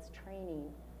human rights training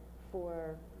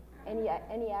for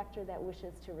any actor that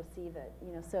wishes to receive it.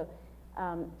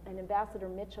 And Ambassador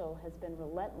Mitchell has been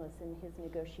relentless in his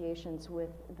negotiations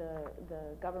with the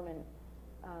government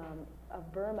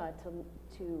of Burma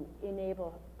to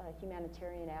enable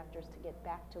humanitarian actors to get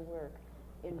back to work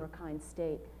in Rakhine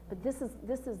State. But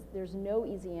there's no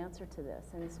easy answer to this,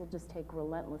 and this will just take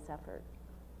relentless effort.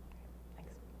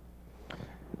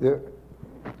 Thanks.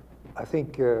 I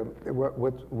think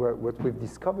what we've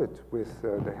discovered with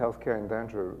the Healthcare in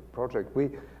Danger project,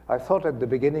 I thought at the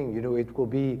beginning, it will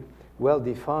be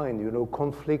well-defined,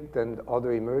 conflict and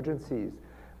other emergencies.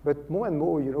 But more and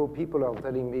more, people are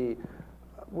telling me,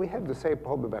 we have the same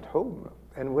problem at home.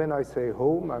 And when I say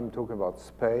home, I'm talking about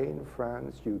Spain,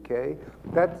 France, UK,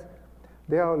 that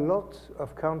there are lots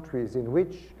of countries in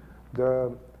which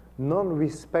the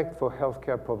non-respect for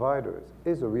healthcare providers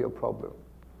is a real problem.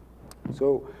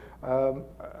 So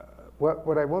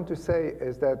what I want to say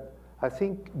is that I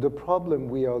think the problem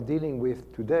we are dealing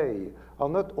with today are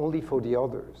not only for the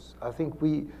others. I think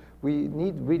we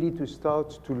need really to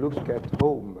start to look at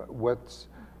home, what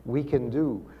we can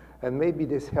do. And maybe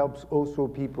this helps also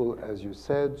people, as you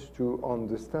said, to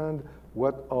understand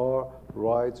what are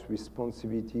rights,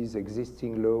 responsibilities,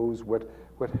 existing laws, what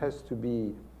has to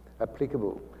be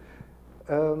applicable.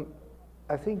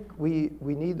 I think we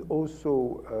need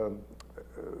also,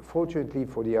 fortunately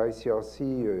for the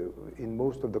ICRC, in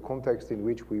most of the contexts in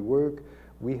which we work,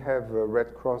 we have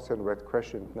Red Cross and Red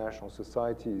Crescent national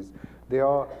societies. They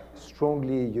are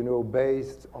strongly,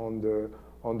 based on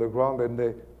the ground,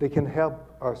 and they can help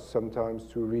us sometimes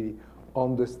to really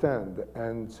understand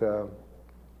and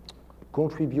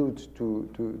contribute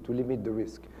to limit the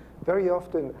risk. Very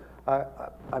often,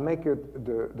 I make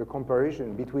the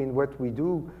comparison between what we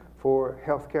do for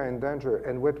healthcare in danger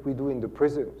and what we do in the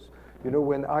prisons.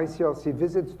 When ICRC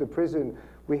visits the prison,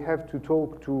 we have to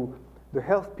talk to the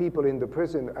health people in the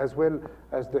prison as well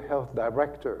as the health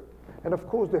director. And of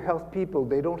course, the health people,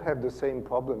 they don't have the same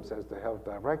problems as the health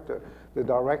director. The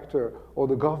director or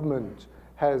the government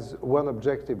has one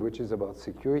objective, which is about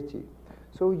security.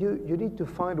 So you need to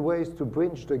find ways to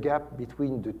bridge the gap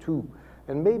between the two.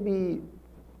 And maybe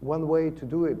one way to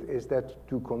do it is that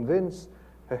to convince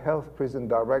a health prison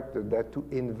director that to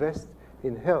invest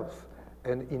in health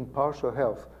and impartial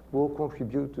health will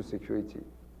contribute to security.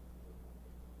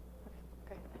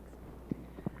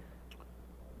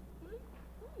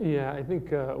 Yeah, I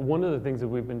think one of the things that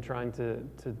we've been trying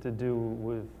to do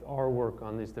with our work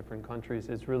on these different countries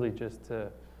is really just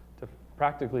to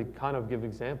practically kind of give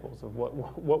examples of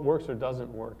what works or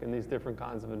doesn't work in these different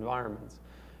kinds of environments,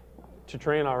 to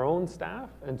train our own staff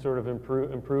and sort of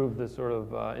improve the sort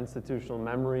of institutional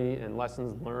memory and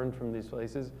lessons learned from these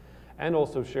places, and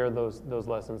also share those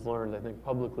lessons learned, I think,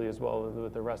 publicly as well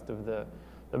with the rest of the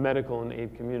medical and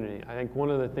aid community. I think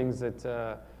one of the things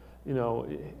that, you know,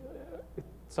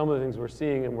 some of the things we're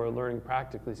seeing and we're learning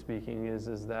practically speaking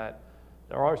is that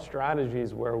there are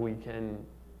strategies where we can,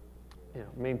 you know,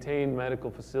 maintain medical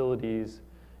facilities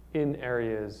in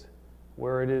areas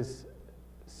where it is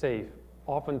safe.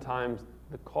 Oftentimes,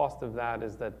 the cost of that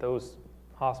is that those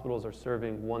hospitals are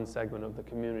serving one segment of the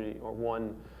community or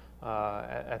one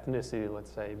ethnicity,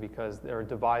 let's say, because they're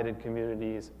divided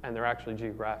communities and they're actually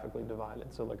geographically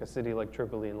divided. So like a city like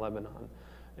Tripoli in Lebanon,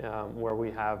 where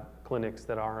we have clinics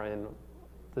that are in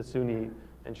the Sunni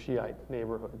and Shiite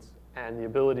neighborhoods, and the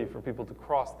ability for people to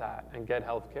cross that and get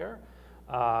health care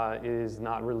is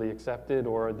not really accepted,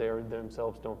 or they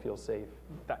themselves don't feel safe.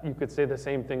 You could say the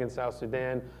same thing in South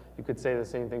Sudan. You could say the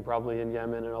same thing probably in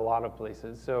Yemen and a lot of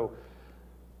places. So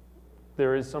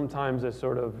there is sometimes a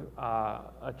sort of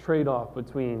a trade-off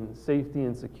between safety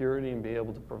and security and being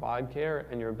able to provide care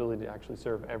and your ability to actually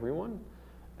serve everyone.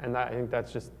 And I think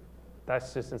that's just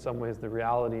in some ways the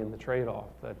reality and the trade-off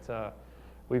that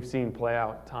we've seen play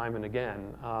out time and again,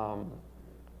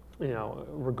 you know,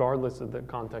 regardless of the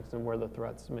context and where the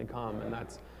threats may come. And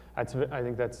I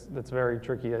think that's very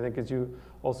tricky. I think, as you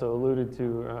also alluded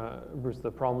to, Bruce,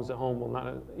 the problems at home will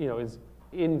not, you know, is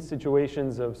in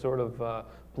situations of sort of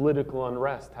political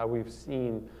unrest, how we've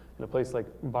seen in a place like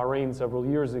Bahrain several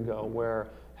years ago, where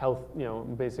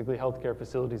basically healthcare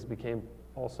facilities became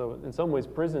also in some ways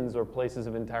prisons or places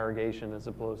of interrogation as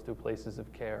opposed to places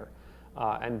of care.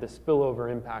 And the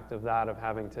spillover impact of that, of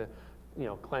having to, you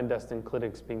know, clandestine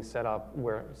clinics being set up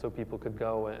where so people could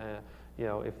go, you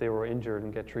know, if they were injured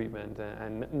and get treatment,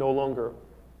 and no longer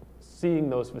seeing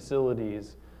those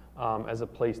facilities as a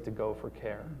place to go for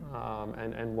care,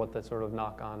 and what the sort of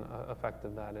knock-on effect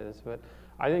of that is. But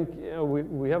I think, you know,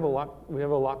 we have a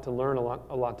lot to learn, a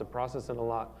lot to process, and a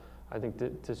lot, I think,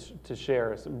 to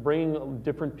share. So bringing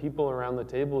different people around the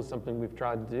table is something we've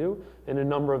tried to do in a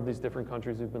number of these different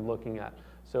countries we've been looking at.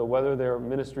 So whether they're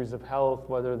ministries of health,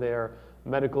 whether they're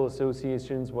medical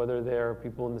associations, whether they're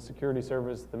people in the security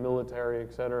service, the military,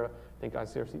 et cetera. I think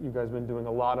you guys have been doing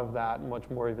a lot of that, much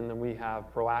more even than we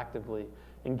have, proactively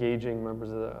engaging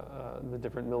members of the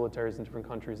different militaries in different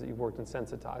countries that you've worked in,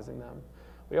 sensitizing them.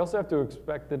 We also have to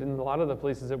expect that in a lot of the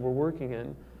places that we're working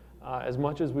in, as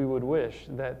much as we would wish,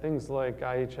 that things like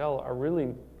IHL are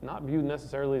really not viewed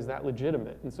necessarily as that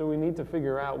legitimate. And so we need to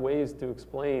figure out ways to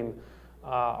explain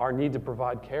our need to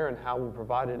provide care and how we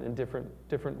provide it in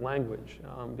different language,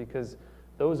 because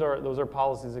those are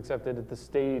policies accepted at the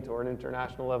state or an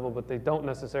international level, but they don't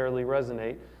necessarily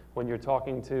resonate when you're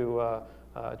talking to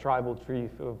tribal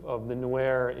chief of the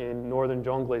Nuer in northern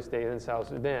Jonglei state in South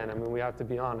Sudan. I mean, we have to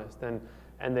be honest.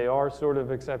 And they are sort of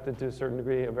accepted to a certain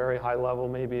degree, a very high level,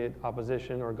 maybe at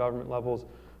opposition or government levels.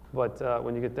 But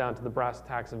when you get down to the brass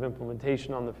tacks of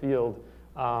implementation on the field,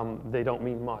 they don't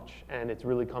mean much. And it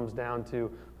really comes down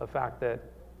to the fact that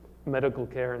medical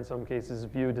care in some cases is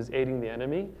viewed as aiding the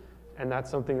enemy. And that's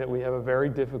something that we have a very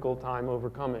difficult time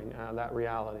overcoming, that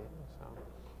reality.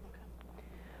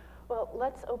 Well,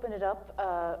 let's open it up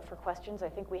for questions. I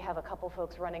think we have a couple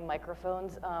folks running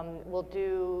microphones. We'll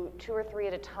do 2 or 3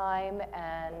 at a time,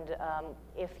 and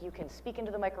if you can speak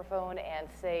into the microphone and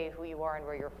say who you are and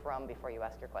where you're from before you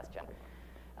ask your question.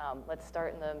 Let's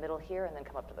start in the middle here and then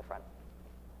come up to the front.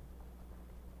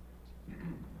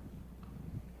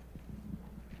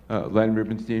 Len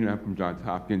Rubenstein, I'm from Johns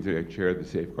Hopkins, and I chair the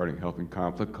Safeguarding Health and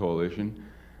Conflict Coalition.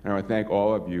 And I want to thank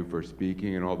all of you for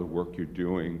speaking and all the work you're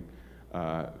doing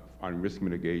on risk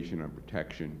mitigation, on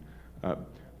protection.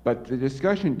 But the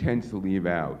discussion tends to leave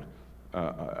out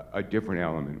a different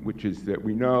element, which is that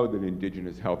we know that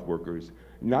indigenous health workers,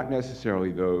 not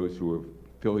necessarily those who are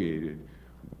affiliated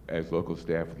as local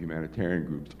staff with humanitarian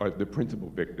groups, are the principal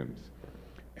victims.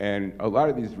 And a lot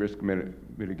of these risk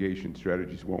mitigation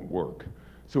strategies won't work.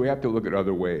 So we have to look at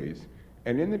other ways.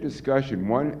 And in the discussion,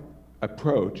 one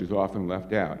approach is often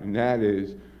left out, and that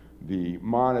is the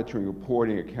monitoring,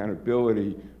 reporting,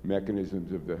 accountability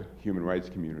mechanisms of the human rights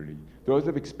community. Those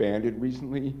have expanded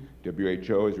recently.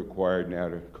 WHO is required now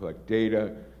to collect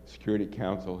data. Security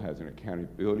Council has an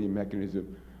accountability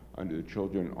mechanism under the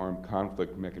Children Armed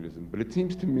Conflict mechanism. But it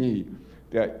seems to me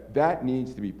that that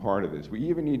needs to be part of this. We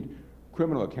even need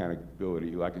criminal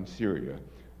accountability, like in Syria.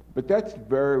 But that's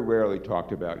very rarely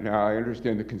talked about. Now, I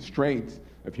understand the constraints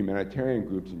of humanitarian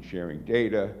groups in sharing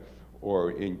data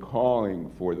or in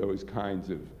calling for those kinds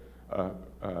of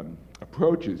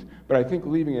approaches, but I think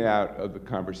leaving it out of the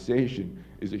conversation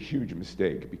is a huge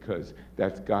mistake, because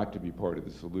that's got to be part of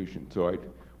the solution. So I'd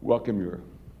welcome your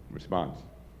response.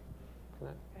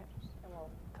 Okay, and we'll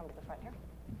come to the front here.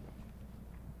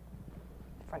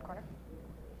 Front corner.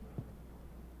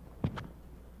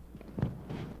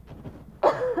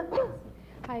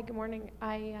 Hi, good morning.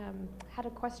 I had a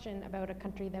question about a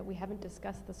country that we haven't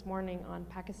discussed this morning on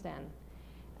Pakistan.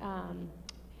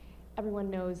 Everyone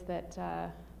knows that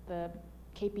the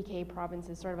KPK province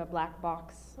is sort of a black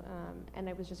box, and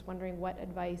I was just wondering what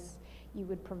advice you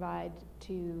would provide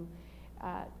to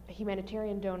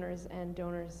humanitarian donors and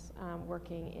donors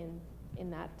working in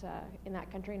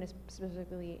that country, and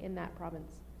specifically in that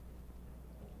province.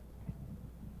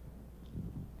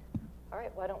 All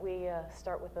right, why don't we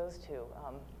start with those two?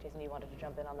 Jason, you wanted to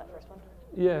jump in on that first one?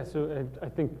 Yeah, so I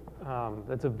think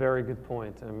that's a very good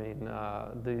point. I mean,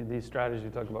 these strategies you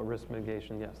talk about, risk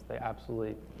mitigation, yes, they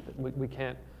absolutely, we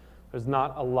can't, there's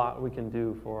not a lot we can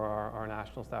do for our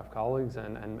national staff colleagues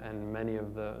and many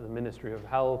of the Ministry of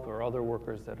Health or other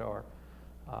workers that are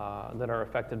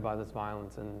affected by this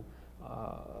violence. And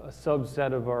a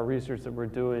subset of our research that we're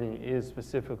doing is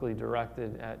specifically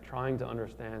directed at trying to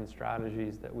understand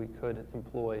strategies that we could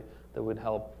employ that would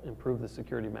help improve the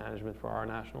security management for our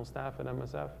national staff at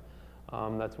MSF.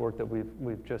 That's work that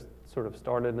we've just sort of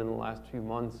started in the last few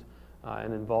months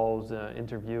and involves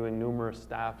interviewing numerous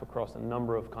staff across a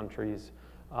number of countries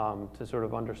to sort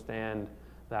of understand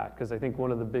that. Because I think one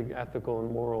of the big ethical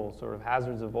and moral sort of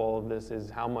hazards of all of this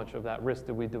is how much of that risk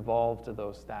do we devolve to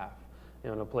those staff. You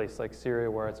know, in a place like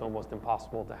Syria where it's almost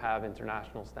impossible to have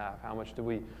international staff, how much do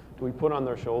we put on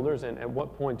their shoulders, and at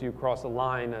what point do you cross a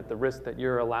line at the risk that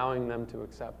you're allowing them to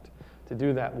accept to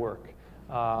do that work,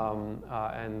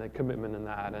 and the commitment in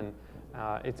that, and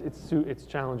it's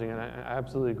challenging, and I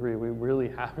absolutely agree. We really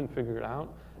haven't figured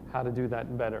out how to do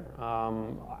that better,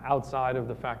 outside of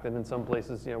the fact that in some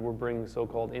places, you know, we're bringing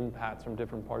so-called inpats from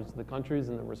different parts of the countries,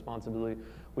 and the responsibility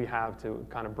we have to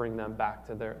kind of bring them back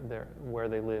to where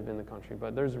they live in the country.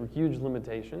 But there's huge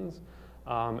limitations,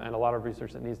 and a lot of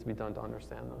research that needs to be done to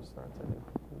understand those threats, I think,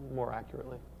 more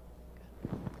accurately.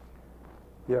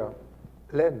 Yeah,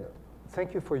 Len,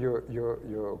 thank you for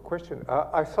your question.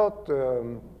 I thought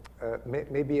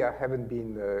maybe I haven't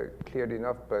been clear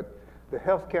enough, but the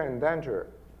Healthcare in Danger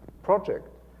project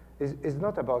is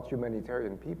not about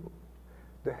humanitarian people.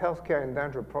 The Healthcare in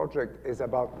Danger project is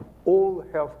about all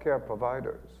healthcare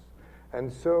providers.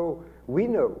 And so we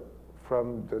know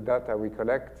from the data we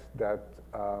collect that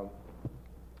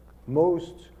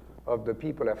most of the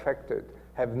people affected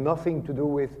have nothing to do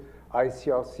with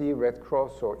ICRC, Red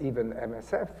Cross, or even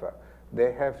MSF.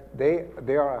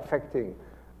 They are affecting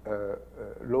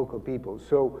local people.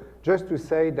 So just to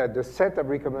say that the set of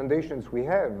recommendations we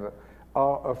have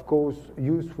are, of course,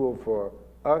 useful for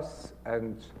us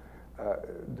and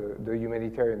the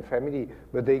humanitarian family,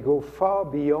 but they go far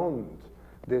beyond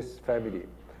this family.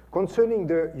 Concerning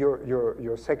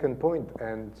your second point,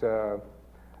 and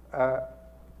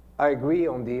I agree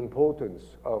on the importance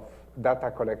of data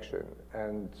collection,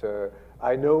 and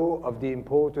I know of the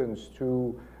importance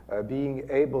to being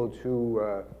able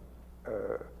to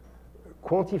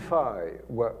quantify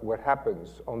what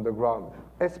happens on the ground,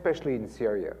 especially in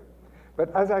Syria.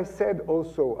 But as I said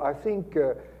also, I think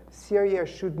Syria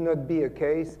should not be a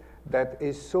case that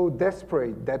is so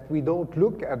desperate that we don't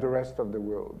look at the rest of the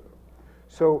world.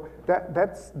 So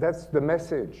that's the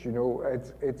message, you know.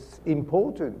 It's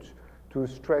important to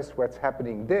stress what's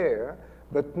happening there,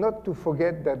 but not to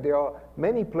forget that there are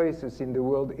many places in the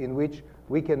world in which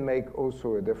we can make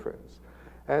also a difference.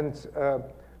 And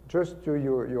just to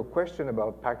your question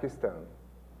about Pakistan,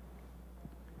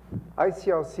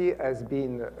 ICRC has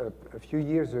been a few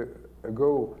years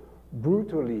ago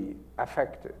brutally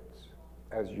affected,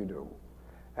 as you know.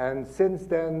 And since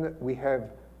then, we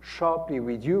have sharply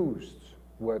reduced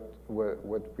what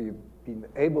we've been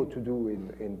able to do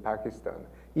in Pakistan,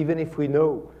 even if we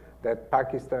know that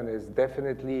Pakistan is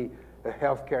definitely a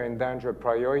healthcare in danger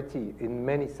priority in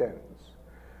many sense.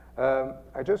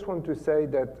 I just want to say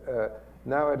that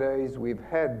nowadays we've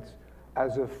had,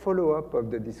 as a follow-up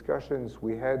of the discussions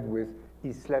we had with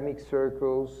Islamic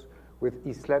circles, with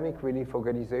Islamic relief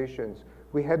organizations,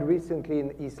 we had recently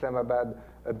in Islamabad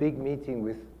a big meeting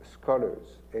with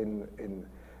scholars.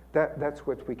 That's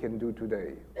what we can do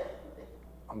today.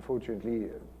 Unfortunately,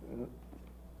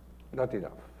 not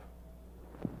enough.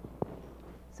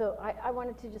 So I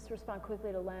wanted to just respond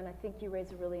quickly to Len. I think you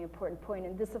raised a really important point,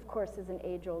 and this, of course, is an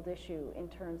age-old issue in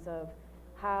terms of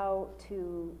how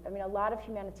to, I mean, a lot of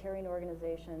humanitarian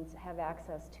organizations have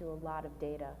access to a lot of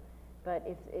data, but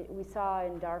we saw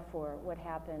in Darfur what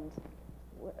happened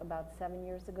about 7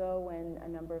 years ago when a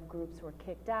number of groups were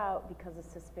kicked out because of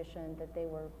suspicion that they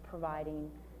were providing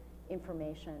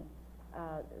information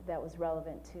that was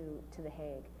relevant to The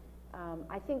Hague.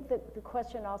 I think that the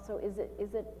question also is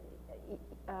it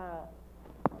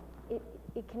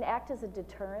can act as a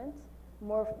deterrent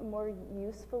more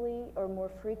usefully or more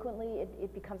frequently.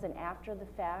 It becomes an after the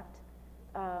fact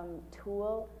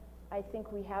tool. I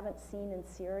think we haven't seen in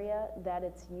Syria that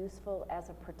it's useful as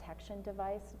a protection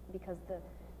device, because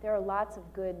there are lots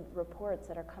of good reports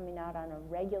that are coming out on a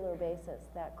regular basis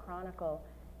that chronicle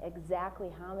exactly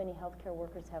how many healthcare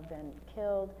workers have been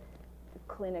killed,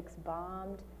 clinics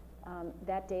bombed.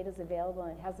 That data is available,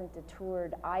 and it hasn't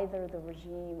deterred either the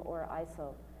regime or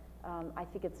ISIL. I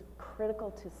think it's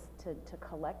critical to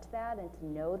collect that and to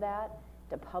know that,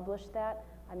 to publish that.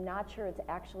 I'm not sure it's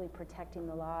actually protecting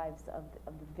the lives of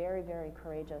the very, very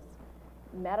courageous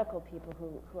medical people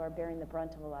who are bearing the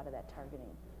brunt of a lot of that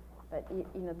targeting. But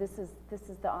you know, this is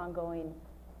the ongoing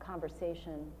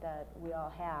conversation that we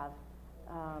all have,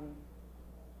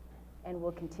 and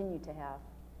will continue to have.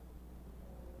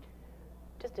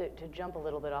 Just to jump a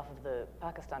little bit off of the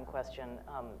Pakistan question,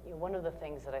 you know, one of the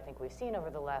things that I think we've seen over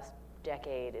the last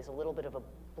decade is a little bit of a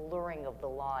blurring of the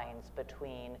lines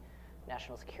between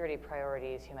national security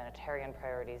priorities, humanitarian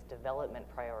priorities, development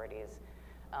priorities.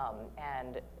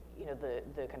 And you know,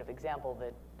 the kind of example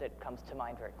that comes to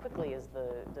mind very quickly is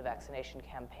the vaccination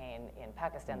campaign in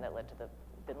Pakistan that led to the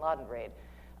bin Laden raid,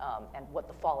 and what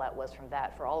the fallout was from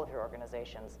that for all of your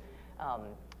organizations.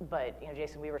 But you know,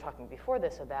 Jason, we were talking before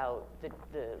this about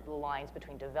the lines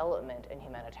between development and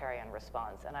humanitarian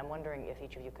response, and I'm wondering if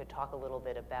each of you could talk a little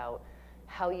bit about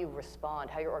how you respond,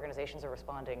 how your organizations are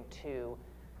responding to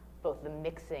both the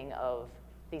mixing of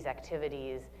these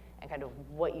activities and kind of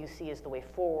what you see as the way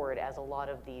forward as a lot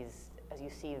of these, as you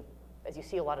see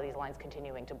a lot of these lines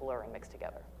continuing to blur and mix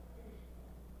together.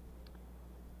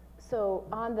 So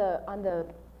on the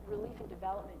relief and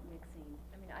development mixing,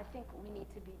 I mean, I think we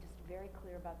need to be just very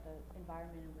clear about the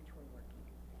environment in which we're working,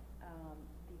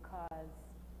 because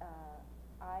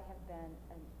I have been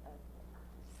a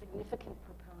significant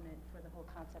proponent for the whole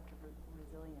concept of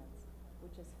resilience,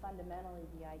 which is fundamentally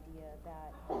the idea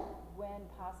that when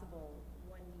possible,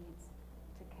 one needs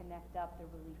to connect up the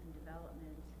relief and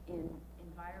development in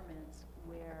environments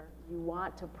where you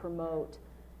want to promote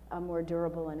a more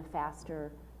durable and a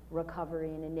faster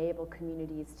recovery and enable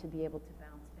communities to be able to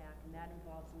bounce back. And that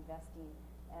involves investing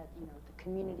at the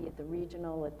community, at the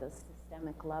regional, at the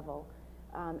systemic level,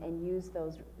 and use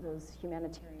those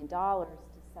humanitarian dollars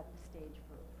to set the stage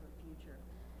for future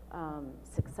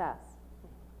success.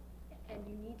 And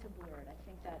you need to blur it. I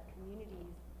think that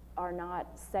communities are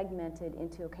not segmented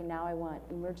into, okay, now I want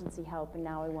emergency help and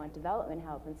now I want development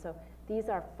help. And so these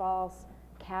are false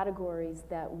categories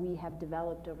that we have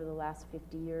developed over the last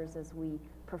 50 years as we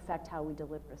perfect how we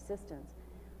deliver assistance.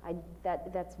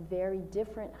 That's very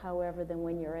different, however, than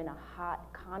when you're in a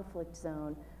hot conflict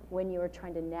zone, when you are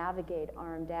trying to navigate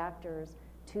armed actors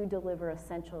to deliver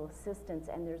essential assistance,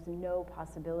 and there's no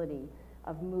possibility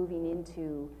of moving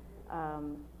into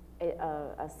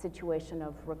a situation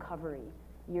of recovery.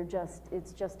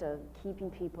 It's just a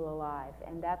keeping people alive,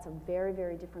 and that's a very,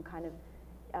 very different kind of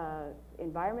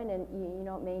environment, and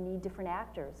it may need different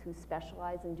actors who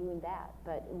specialize in doing that,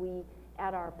 but we,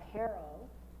 at our peril,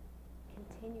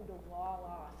 continue to wall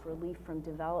off relief from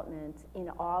development in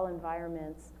all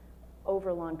environments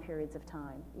over long periods of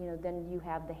time. Then you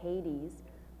have the Hades,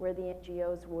 where the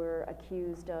NGOs were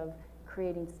accused of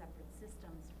creating separate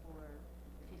systems for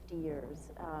 50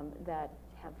 years that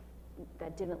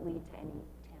didn't lead to any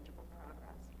tangible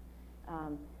progress.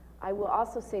 I will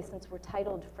also say, since we're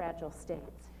titled Fragile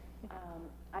States,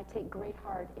 I take great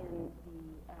heart in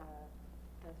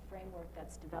the framework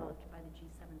that's developed by the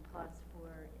G7+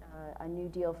 for a new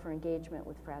deal for engagement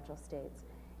with fragile states.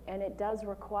 And it does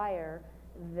require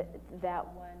that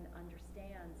one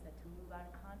understands that to move out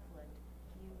of conflict,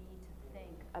 you need to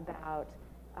think about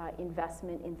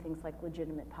investment in things like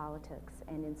legitimate politics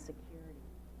and in security.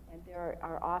 And there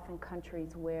are often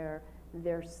countries where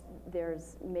there's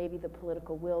maybe the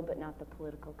political will, but not the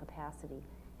political capacity.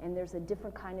 And there's a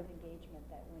different kind of engagement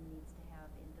that one needs to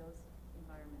have in those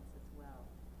environments as well.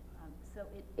 So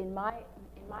in my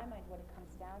mind, what it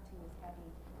comes down to is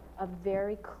having a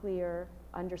very clear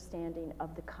understanding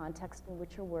of the context in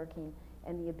which you're working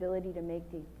and the ability to make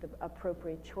the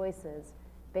appropriate choices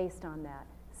based on that.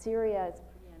 Syria is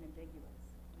pretty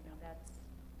unambiguous.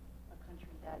 country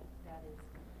that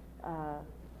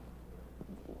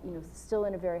is still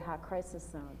in a very hot crisis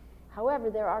zone. However,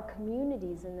 there are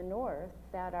communities in the north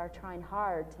that are trying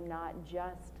hard to not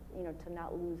just, to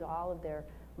not lose all of their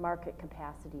market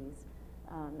capacities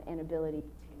and ability to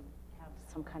have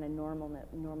some kind of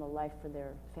normal life for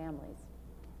their families.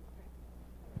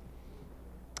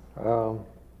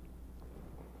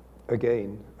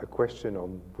 Again, a question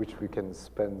on which we can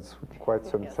spend quite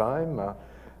some time.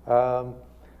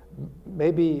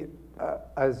 Maybe,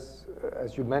 as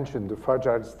you mentioned, the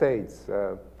fragile states.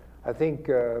 I think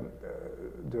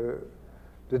the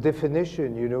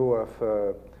definition,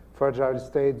 of fragile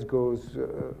states goes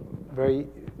very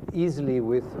easily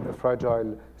with a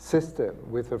fragile system,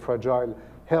 with a fragile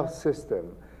health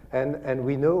system, and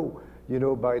we know,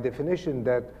 by definition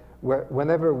that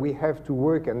whenever we have to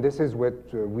work, and this is what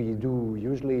we do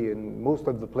usually in most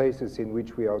of the places in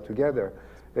which we are together,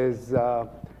 is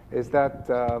that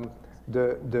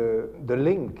the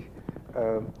link,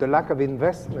 the lack of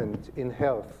investment in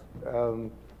health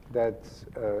that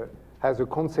has a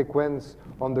consequence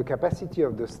on the capacity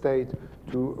of the state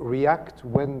to react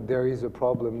when there is a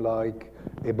problem like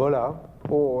Ebola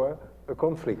or a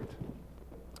conflict.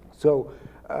 So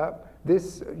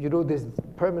this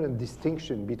permanent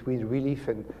distinction between relief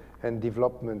and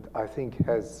development, I think,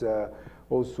 has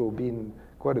also been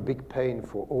quite a big pain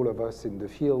for all of us in the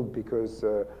field, because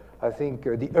I think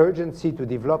the urgency to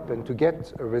develop and to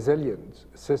get a resilient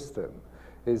system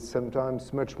is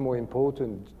sometimes much more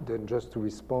important than just to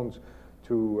respond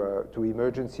to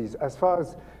emergencies. As far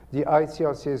as the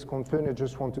ICRC is concerned, I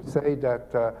just want to say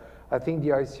that I think the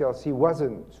ICRC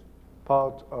wasn't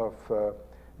part of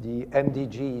the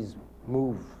MDGs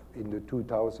move in the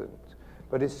 2000s,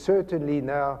 but it's certainly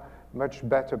now much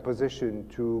better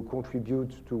positioned to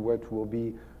contribute to what will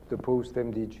be the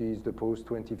post-MDGs, the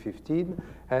post-2015,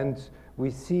 and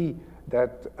we see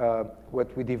that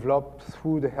what we developed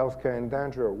through the healthcare in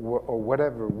danger, or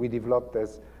whatever we developed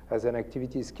as an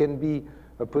activities, can be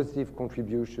a positive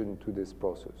contribution to this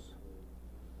process.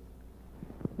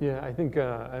 Yeah, I think,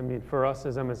 for us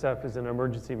as MSF, as an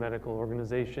emergency medical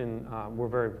organization, we're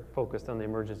very focused on the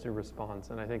emergency response.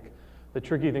 And I think the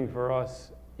tricky thing for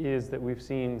us is that we've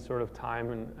seen sort of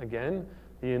time and again,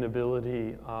 the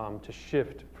inability to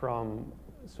shift from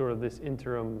sort of this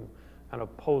interim kind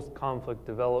of post-conflict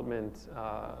development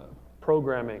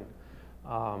programming,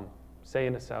 say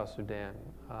in the South Sudan,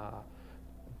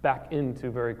 back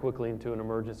very quickly into an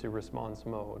emergency response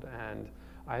mode. And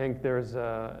I think there's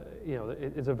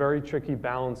it's a very tricky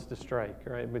balance to strike,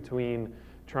 right, between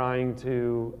trying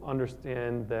to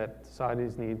understand that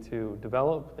societies need to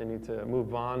develop, they need to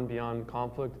move on beyond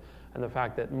conflict, and the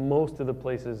fact that most of the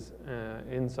places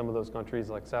in some of those countries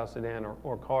like South Sudan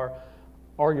or CAR,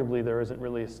 arguably there isn't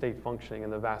really a state functioning in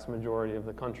the vast majority of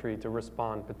the country to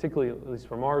respond, particularly, at least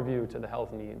from our view, to the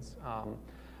health needs.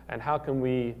 And how can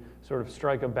we sort of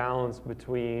strike a balance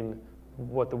between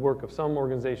what the work of some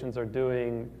organizations are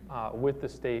doing with the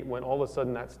state when all of a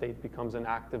sudden that state becomes an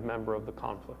active member of the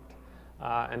conflict?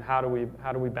 And how do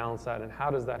we balance that, and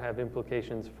how does that have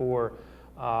implications for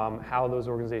how those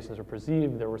organizations are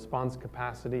perceived, their response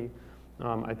capacity?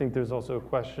 I think there's also a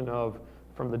question of,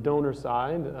 from the donor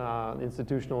side,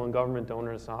 institutional and government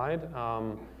donor side,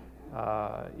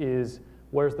 is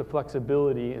where's the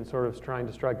flexibility in sort of trying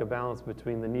to strike a balance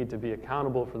between the need to be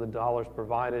accountable for the dollars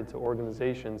provided to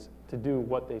organizations to do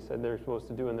what they said they're supposed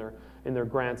to do in their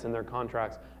grants and their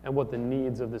contracts, and what the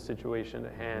needs of the situation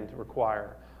at hand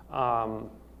require.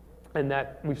 And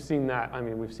that we've seen that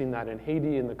in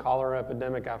Haiti in the cholera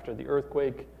epidemic after the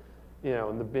earthquake,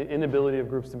 the inability of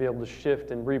groups to be able to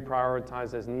shift and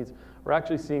reprioritize as needs. We're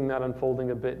actually seeing that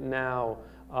unfolding a bit now,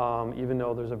 even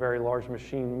though there's a very large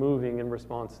machine moving in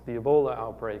response to the Ebola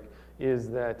outbreak, is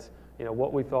that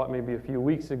what we thought maybe a few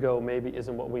weeks ago maybe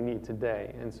isn't what we need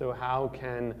today. And so how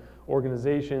can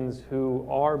organizations who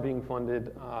are being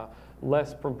funded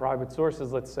less from private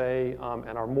sources, let's say,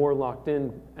 and are more locked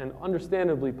in, and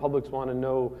understandably publics want to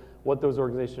know what those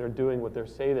organizations are doing, what they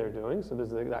say they're doing, so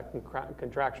there's that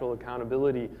contractual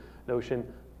accountability notion.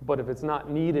 But if it's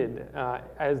not needed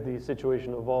as the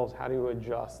situation evolves, how do you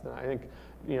adjust? And I think,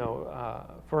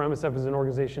 for MSF as an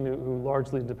organization who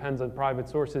largely depends on private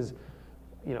sources,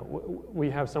 we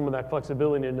have some of that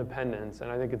flexibility and independence,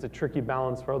 and I think it's a tricky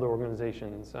balance for other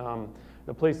organizations. In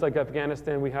a place like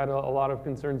Afghanistan, we had a lot of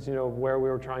concerns, where we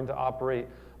were trying to operate,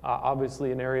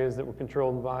 obviously in areas that were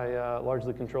controlled by,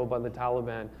 largely controlled by the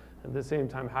Taliban. At the same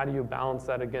time, how do you balance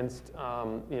that against,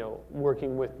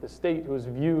 working with the state, who's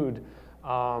viewed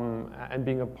and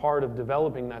being a part of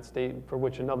developing that state for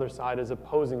which another side is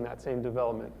opposing that same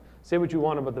development. Say what you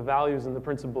want about the values and the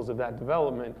principles of that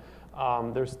development,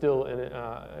 there's still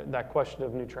that question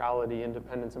of neutrality,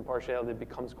 independence, impartiality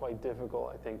becomes quite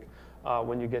difficult, I think,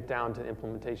 when you get down to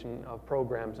implementation of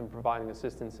programs and providing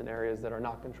assistance in areas that are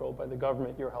not controlled by the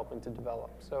government you're helping to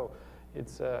develop. So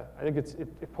it's, I think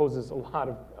it poses a lot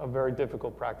of very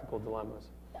difficult practical dilemmas.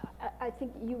 I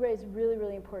think you raise really,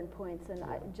 really important points, and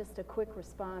just a quick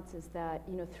response is that,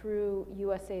 you know, through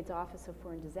USAID's Office of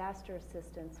Foreign Disaster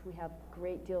Assistance, we have a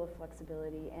great deal of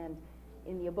flexibility, and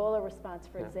in the Ebola response,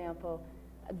 for example,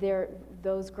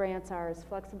 those grants are as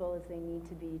flexible as they need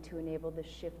to be to enable the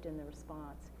shift in the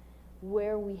response.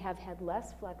 Where we have had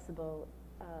less flexible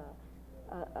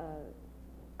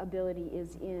ability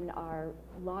is in our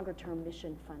longer-term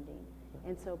mission funding.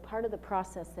 And so part of the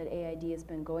process that AID has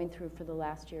been going through for the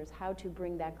last year is how to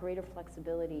bring that greater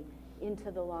flexibility into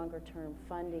the longer-term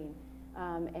funding,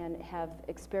 and have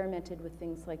experimented with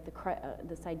things like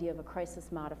this idea of a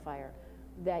crisis modifier,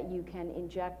 that you can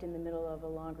inject in the middle of a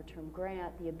longer-term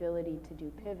grant the ability to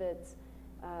do pivots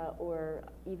or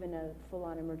even a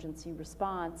full-on emergency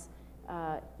response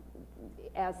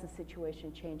as the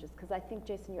situation changes. Because I think,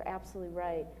 Jason, you're absolutely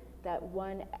right that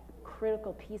one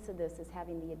critical piece of this is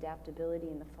having the adaptability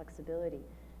and the flexibility.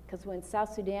 Because when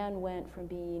South Sudan went from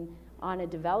being on a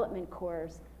development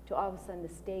course to all of a sudden the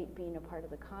state being a part of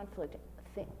the conflict,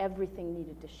 everything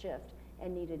needed to shift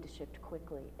and needed to shift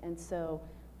quickly. And so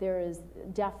there is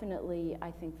definitely,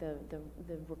 I think,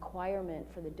 the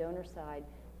requirement for the donor side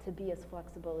to be as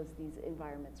flexible as these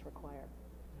environments require.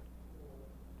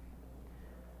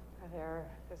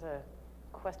 There's a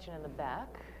question in the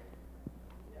back.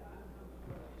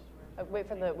 Wait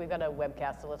for we've got a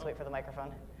webcast, so let's wait for the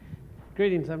microphone.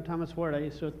 Greetings, I'm Thomas Ward. I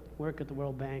used to work at the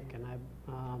World Bank, and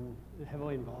I'm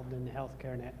heavily involved in the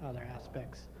healthcare and other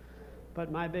aspects.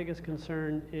 But my biggest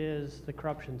concern is the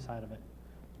corruption side of it,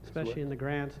 especially in the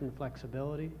grants and the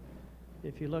flexibility.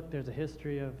 If you look, there's a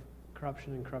history of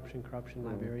corruption in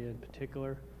Liberia in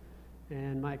particular.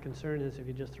 And my concern is if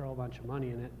you just throw a bunch of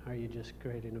money in it, are you just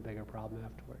creating a bigger problem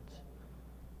afterwards?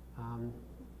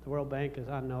 The World Bank is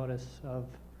on notice of,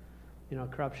 you know,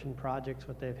 corruption projects,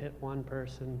 but they've hit one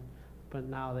person, but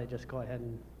now they just go ahead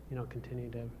and, you know, continue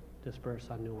to disperse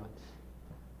on new ones.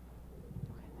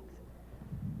 Okay, thanks.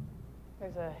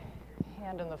 There's a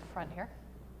hand in the front here.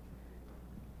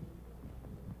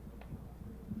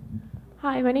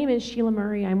 Hi, my name is Sheila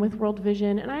Murray. I'm with World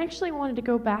Vision, and I actually wanted to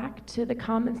go back to the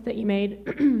comments that you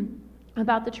made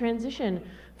about the transition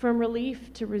from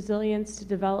relief to resilience to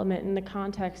development in the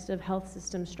context of health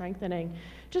system strengthening.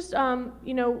 Just,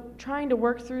 you know, trying to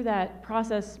work through that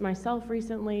process myself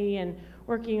recently and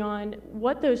working on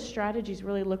what those strategies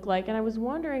really look like. And I was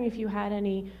wondering if you had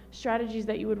any strategies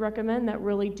that you would recommend that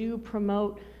really do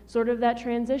promote sort of that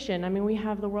transition. I mean, we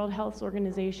have the World Health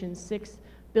Organization's 6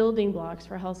 building blocks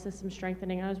for health system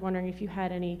strengthening. I was wondering if you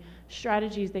had any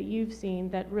strategies that you've seen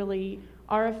that really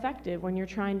are effective when you're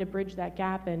trying to bridge that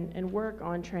gap and work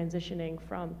on transitioning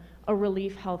from a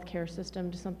relief healthcare system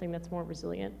to something that's more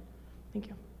resilient. Thank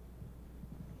you.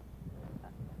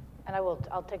 And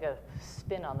I'll take a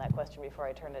spin on that question before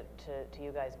I turn it to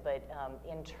you guys. But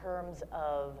in terms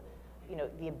of, you know,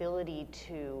 the ability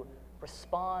to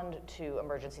respond to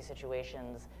emergency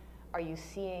situations, are you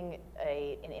seeing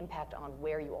an impact on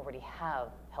where you already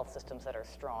have health systems that are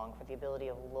strong for the ability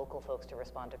of local folks to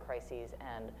respond to crises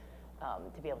and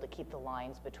to be able to keep the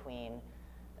lines between,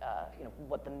 you know,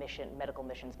 what the medical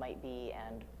missions might be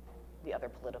and the other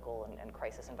political and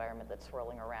crisis environment that's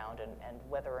swirling around, and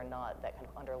whether or not that kind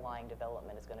of underlying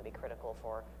development is going to be critical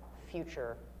for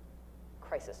future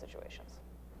crisis situations?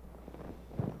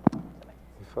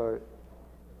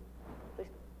 Please.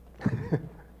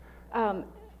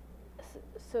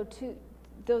 So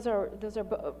those are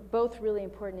both really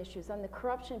important issues. On the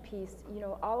corruption piece, you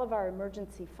know, all of our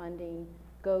emergency funding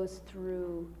goes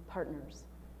through partners,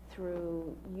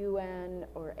 through UN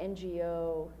or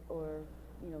NGO or,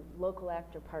 you know, local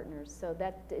actor partners, so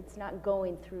that it's not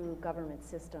going through government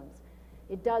systems.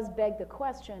 It does beg the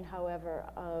question, however,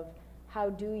 of how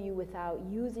do you, without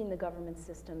using the government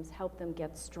systems, help them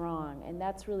get strong? And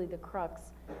that's really the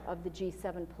crux of the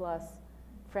G7 plus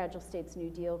Fragile States New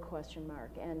Deal question mark.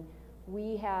 And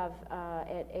we have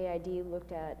at AID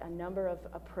looked at a number of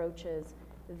approaches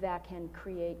that can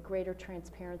create greater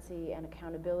transparency and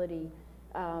accountability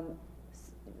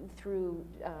through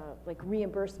like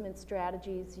reimbursement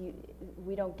strategies.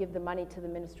 We don't give the money to the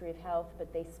Ministry of Health,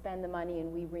 but they spend the money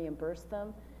and we reimburse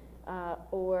them.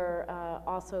 Or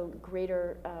also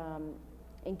greater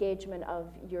engagement of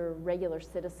your regular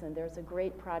citizen. There's a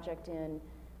great project in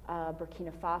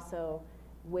Burkina Faso,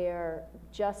 where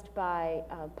just by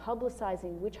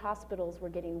publicizing which hospitals were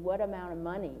getting what amount of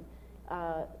money,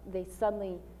 they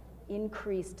suddenly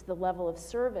increased the level of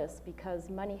service because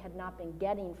money had not been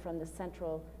getting from the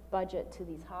central budget to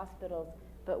these hospitals.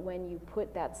 But when you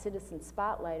put that citizen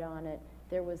spotlight on it,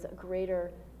 there was a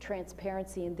greater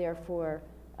transparency, and therefore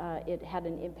it had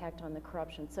an impact on the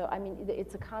corruption. So I mean,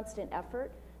 it's a constant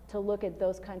effort to look at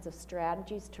those kinds of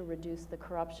strategies to reduce the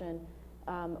corruption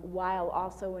while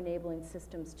also enabling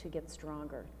systems to get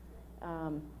stronger.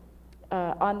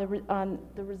 On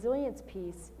the resilience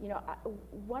piece, you know,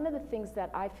 one of the things that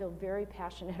I feel very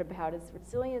passionate about is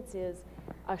resilience is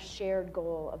a shared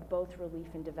goal of both relief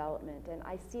and development. And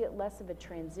I see it less of a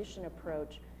transition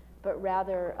approach, but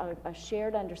rather a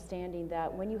shared understanding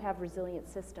that when you have resilient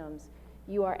systems,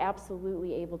 you are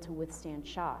absolutely able to withstand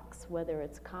shocks, whether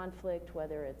it's conflict,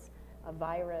 whether it's a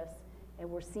virus. And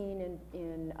we're seeing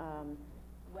in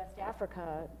West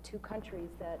Africa, 2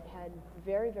 countries that had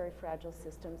very, very fragile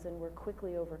systems and were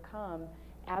quickly overcome,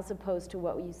 as opposed to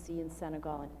what you see in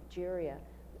Senegal and Nigeria,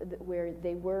 where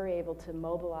they were able to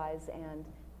mobilize and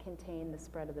contain the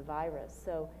spread of the virus.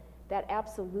 So that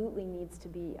absolutely needs to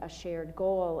be a shared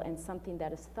goal and something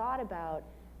that is thought about,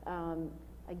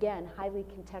 again, highly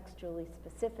contextually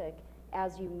specific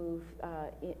as you move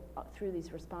through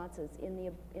these responses. In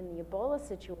the Ebola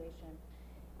situation,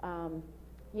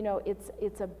 you know,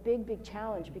 it's a big, big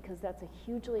challenge because that's a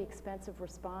hugely expensive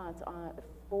response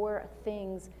for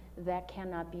things that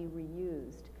cannot be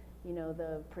reused. You know,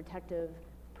 the protective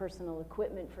personal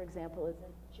equipment, for example, is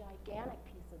a gigantic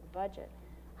piece of the budget.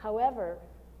 However,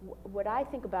 what I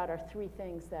think about are 3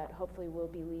 things that hopefully we'll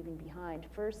be leaving behind.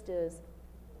 First is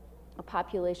a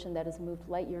population that has moved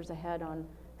light years ahead on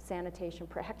sanitation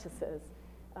practices.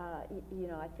 You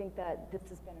know, I think that this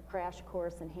has been a crash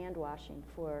course in hand washing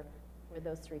for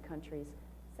those 3 countries.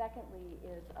 Secondly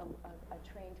is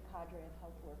a trained cadre of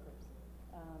health workers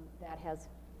that has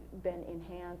been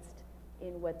enhanced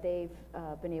in what they've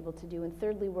been able to do. And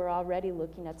thirdly, we're already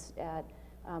looking at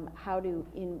how to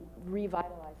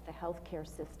revitalize the healthcare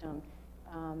system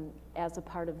as a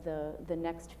part of the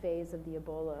next phase of the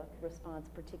Ebola response,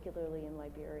 particularly in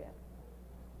Liberia.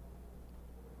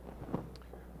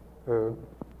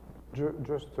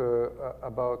 Just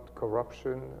about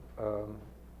corruption,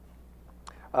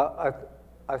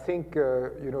 I think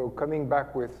you know,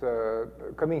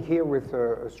 coming here with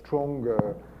a strong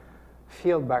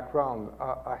field background,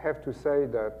 I have to say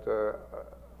that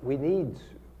we need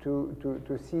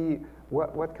to see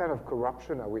what kind of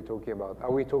corruption are we talking about?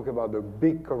 Are we talking about the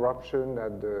big corruption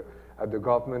at the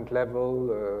government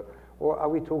level, or are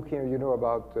we talking, you know,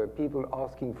 about people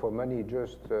asking for money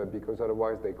just because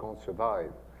otherwise they can't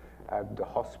survive? At the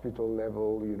hospital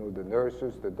level, you know, the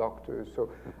nurses, the doctors. So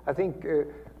I think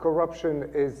corruption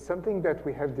is something that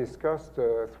we have discussed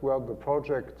throughout the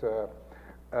project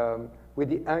with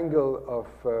the angle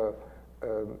of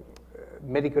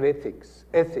medical ethics,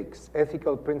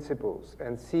 ethical principles,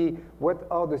 and see what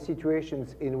are the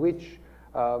situations in which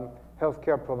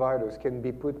healthcare providers can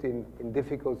be put in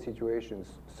difficult situations.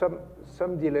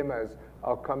 Some dilemmas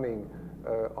are coming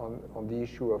on the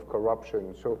issue of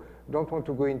corruption. So don't want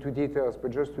to go into details,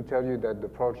 but just to tell you that the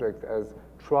project has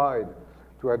tried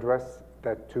to address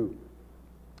that too.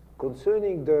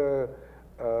 Concerning the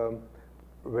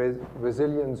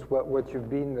resilience, what you've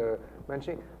been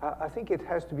mentioning, I think it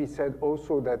has to be said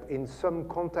also that in some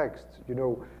context, you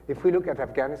know, if we look at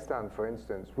Afghanistan, for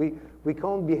instance, we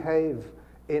can't behave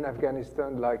in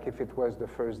Afghanistan like if it was the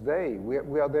first day.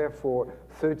 We are there for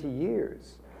 30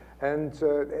 years. And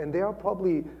there are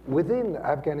probably within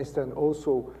Afghanistan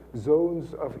also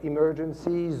zones of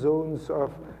emergency, zones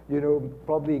of, you know,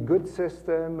 probably good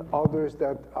system, others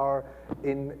that are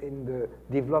in the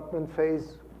development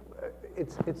phase.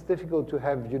 It's difficult to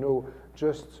have, you know,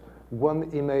 just one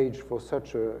image for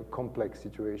such a complex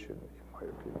situation, in my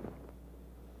opinion.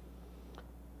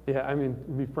 Yeah, I mean,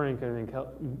 to be frank, I think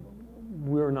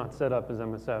we're not set up as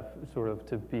MSF sort of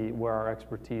to be where our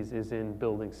expertise is in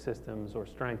building systems or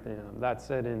strengthening them. That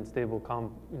said, in stable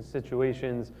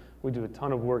situations, we do a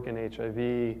ton of work in HIV,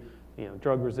 you know,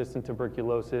 drug-resistant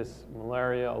tuberculosis,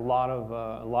 malaria, a lot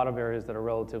of areas that are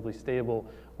relatively stable,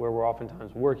 where we're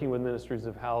oftentimes working with ministries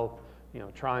of health, you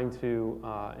know, trying to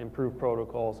improve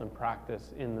protocols and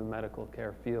practice in the medical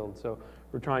care field. So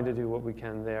we're trying to do what we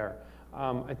can there.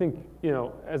 I think, you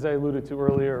know, as I alluded to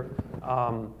earlier,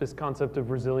 this concept of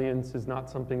resilience is not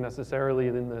something necessarily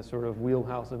in the sort of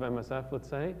wheelhouse of MSF, let's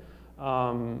say.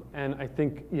 And I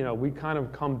think, you know, we kind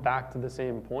of come back to the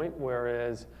same point,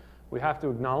 whereas we have to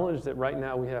acknowledge that right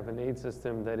now we have an aid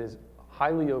system that is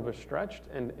highly overstretched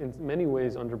and in many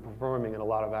ways underperforming in a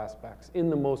lot of aspects in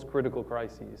the most critical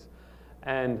crises.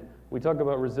 And we talk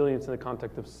about resilience in the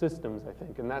context of systems, I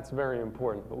think, and that's very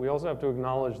important. But we also have to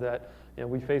acknowledge that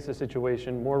we face a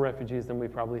situation, more refugees than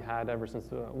we've probably had ever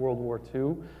since World War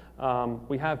II.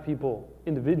 We have people,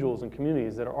 individuals and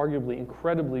communities that are arguably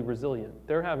incredibly resilient.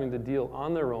 They're having to deal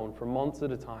on their own for months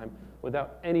at a time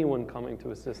without anyone coming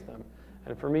to assist them.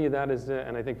 And for me, that is,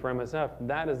 and I think for MSF,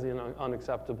 that is the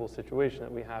unacceptable situation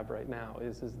that we have right now,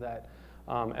 is that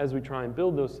as we try and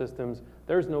build those systems,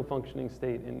 there's no functioning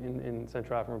state in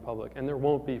Central African Republic, and there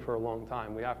won't be for a long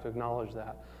time. We have to acknowledge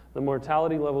that. The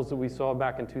mortality levels that we saw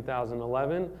back in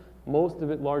 2011, most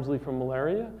of it largely from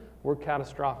malaria, were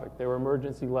catastrophic. They were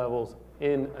emergency levels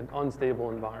in an unstable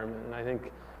environment. And I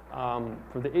think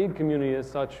for the aid community as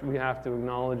such, we have to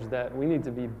acknowledge that we need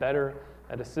to be better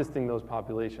at assisting those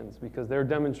populations because they're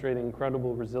demonstrating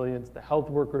incredible resilience. The health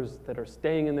workers that are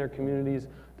staying in their communities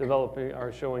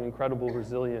are showing incredible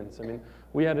resilience. I mean,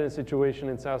 we had a situation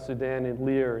in South Sudan, in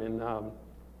Lear,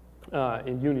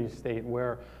 in Uni State,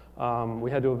 where we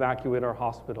had to evacuate our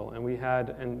hospital,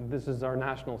 and this is our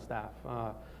national staff,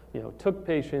 took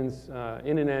patients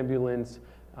in an ambulance,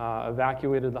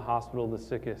 evacuated the hospital, the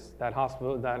sickest.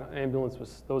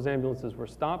 Those ambulances were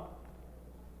stopped.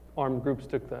 Armed groups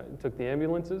took the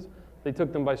ambulances. They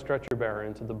took them by stretcher bearer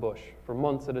into the bush for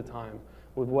months at a time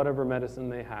with whatever medicine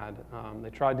they had. They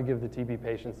tried to give the TB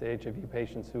patients, the HIV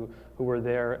patients who were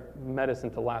there, medicine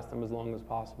to last them as long as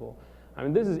possible. I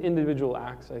mean, this is individual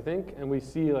acts, I think, and we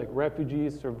see like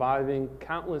refugees surviving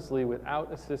countlessly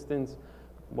without assistance,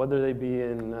 whether they be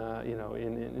in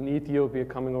Ethiopia,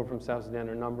 coming over from South Sudan,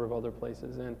 or a number of other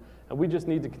places. And we just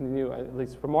need to continue, at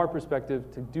least from our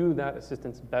perspective, to do that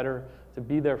assistance better, to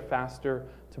be there faster,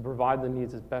 to provide the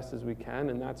needs as best as we can.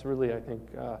 And that's really, I think,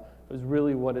 is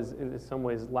really what is in some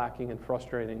ways lacking and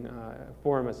frustrating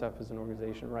for MSF as an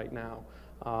organization right now.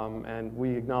 And we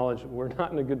acknowledge we're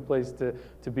not in a good place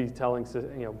to be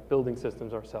building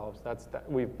systems ourselves.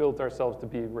 We've built ourselves to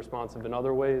be responsive in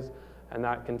other ways, and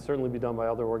that can certainly be done by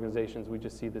other organizations. We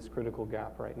just see this critical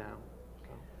gap right now.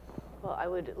 Well, I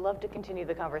would love to continue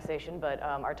the conversation, but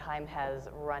our time has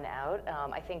run out.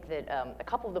 I think that a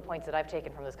couple of the points that I've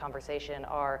taken from this conversation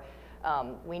are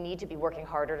we need to be working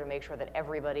harder to make sure that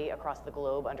everybody across the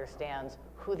globe understands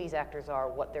who these actors are,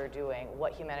 what they're doing,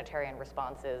 what humanitarian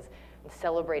response is, and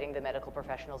celebrating the medical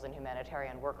professionals and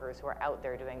humanitarian workers who are out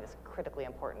there doing this critically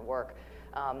important work.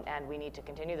 And we need to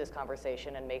continue this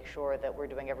conversation and make sure that we're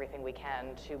doing everything we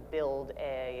can to build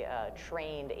a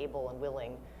trained, able, and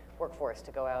willing workforce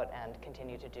to go out and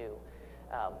continue to do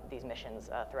these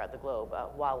missions throughout the globe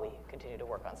while we continue to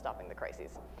work on stopping the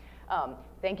crises.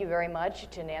 Thank you very much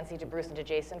to Nancy, to Bruce, and to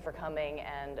Jason for coming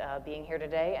and being here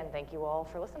today, and thank you all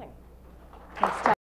for listening. Thanks,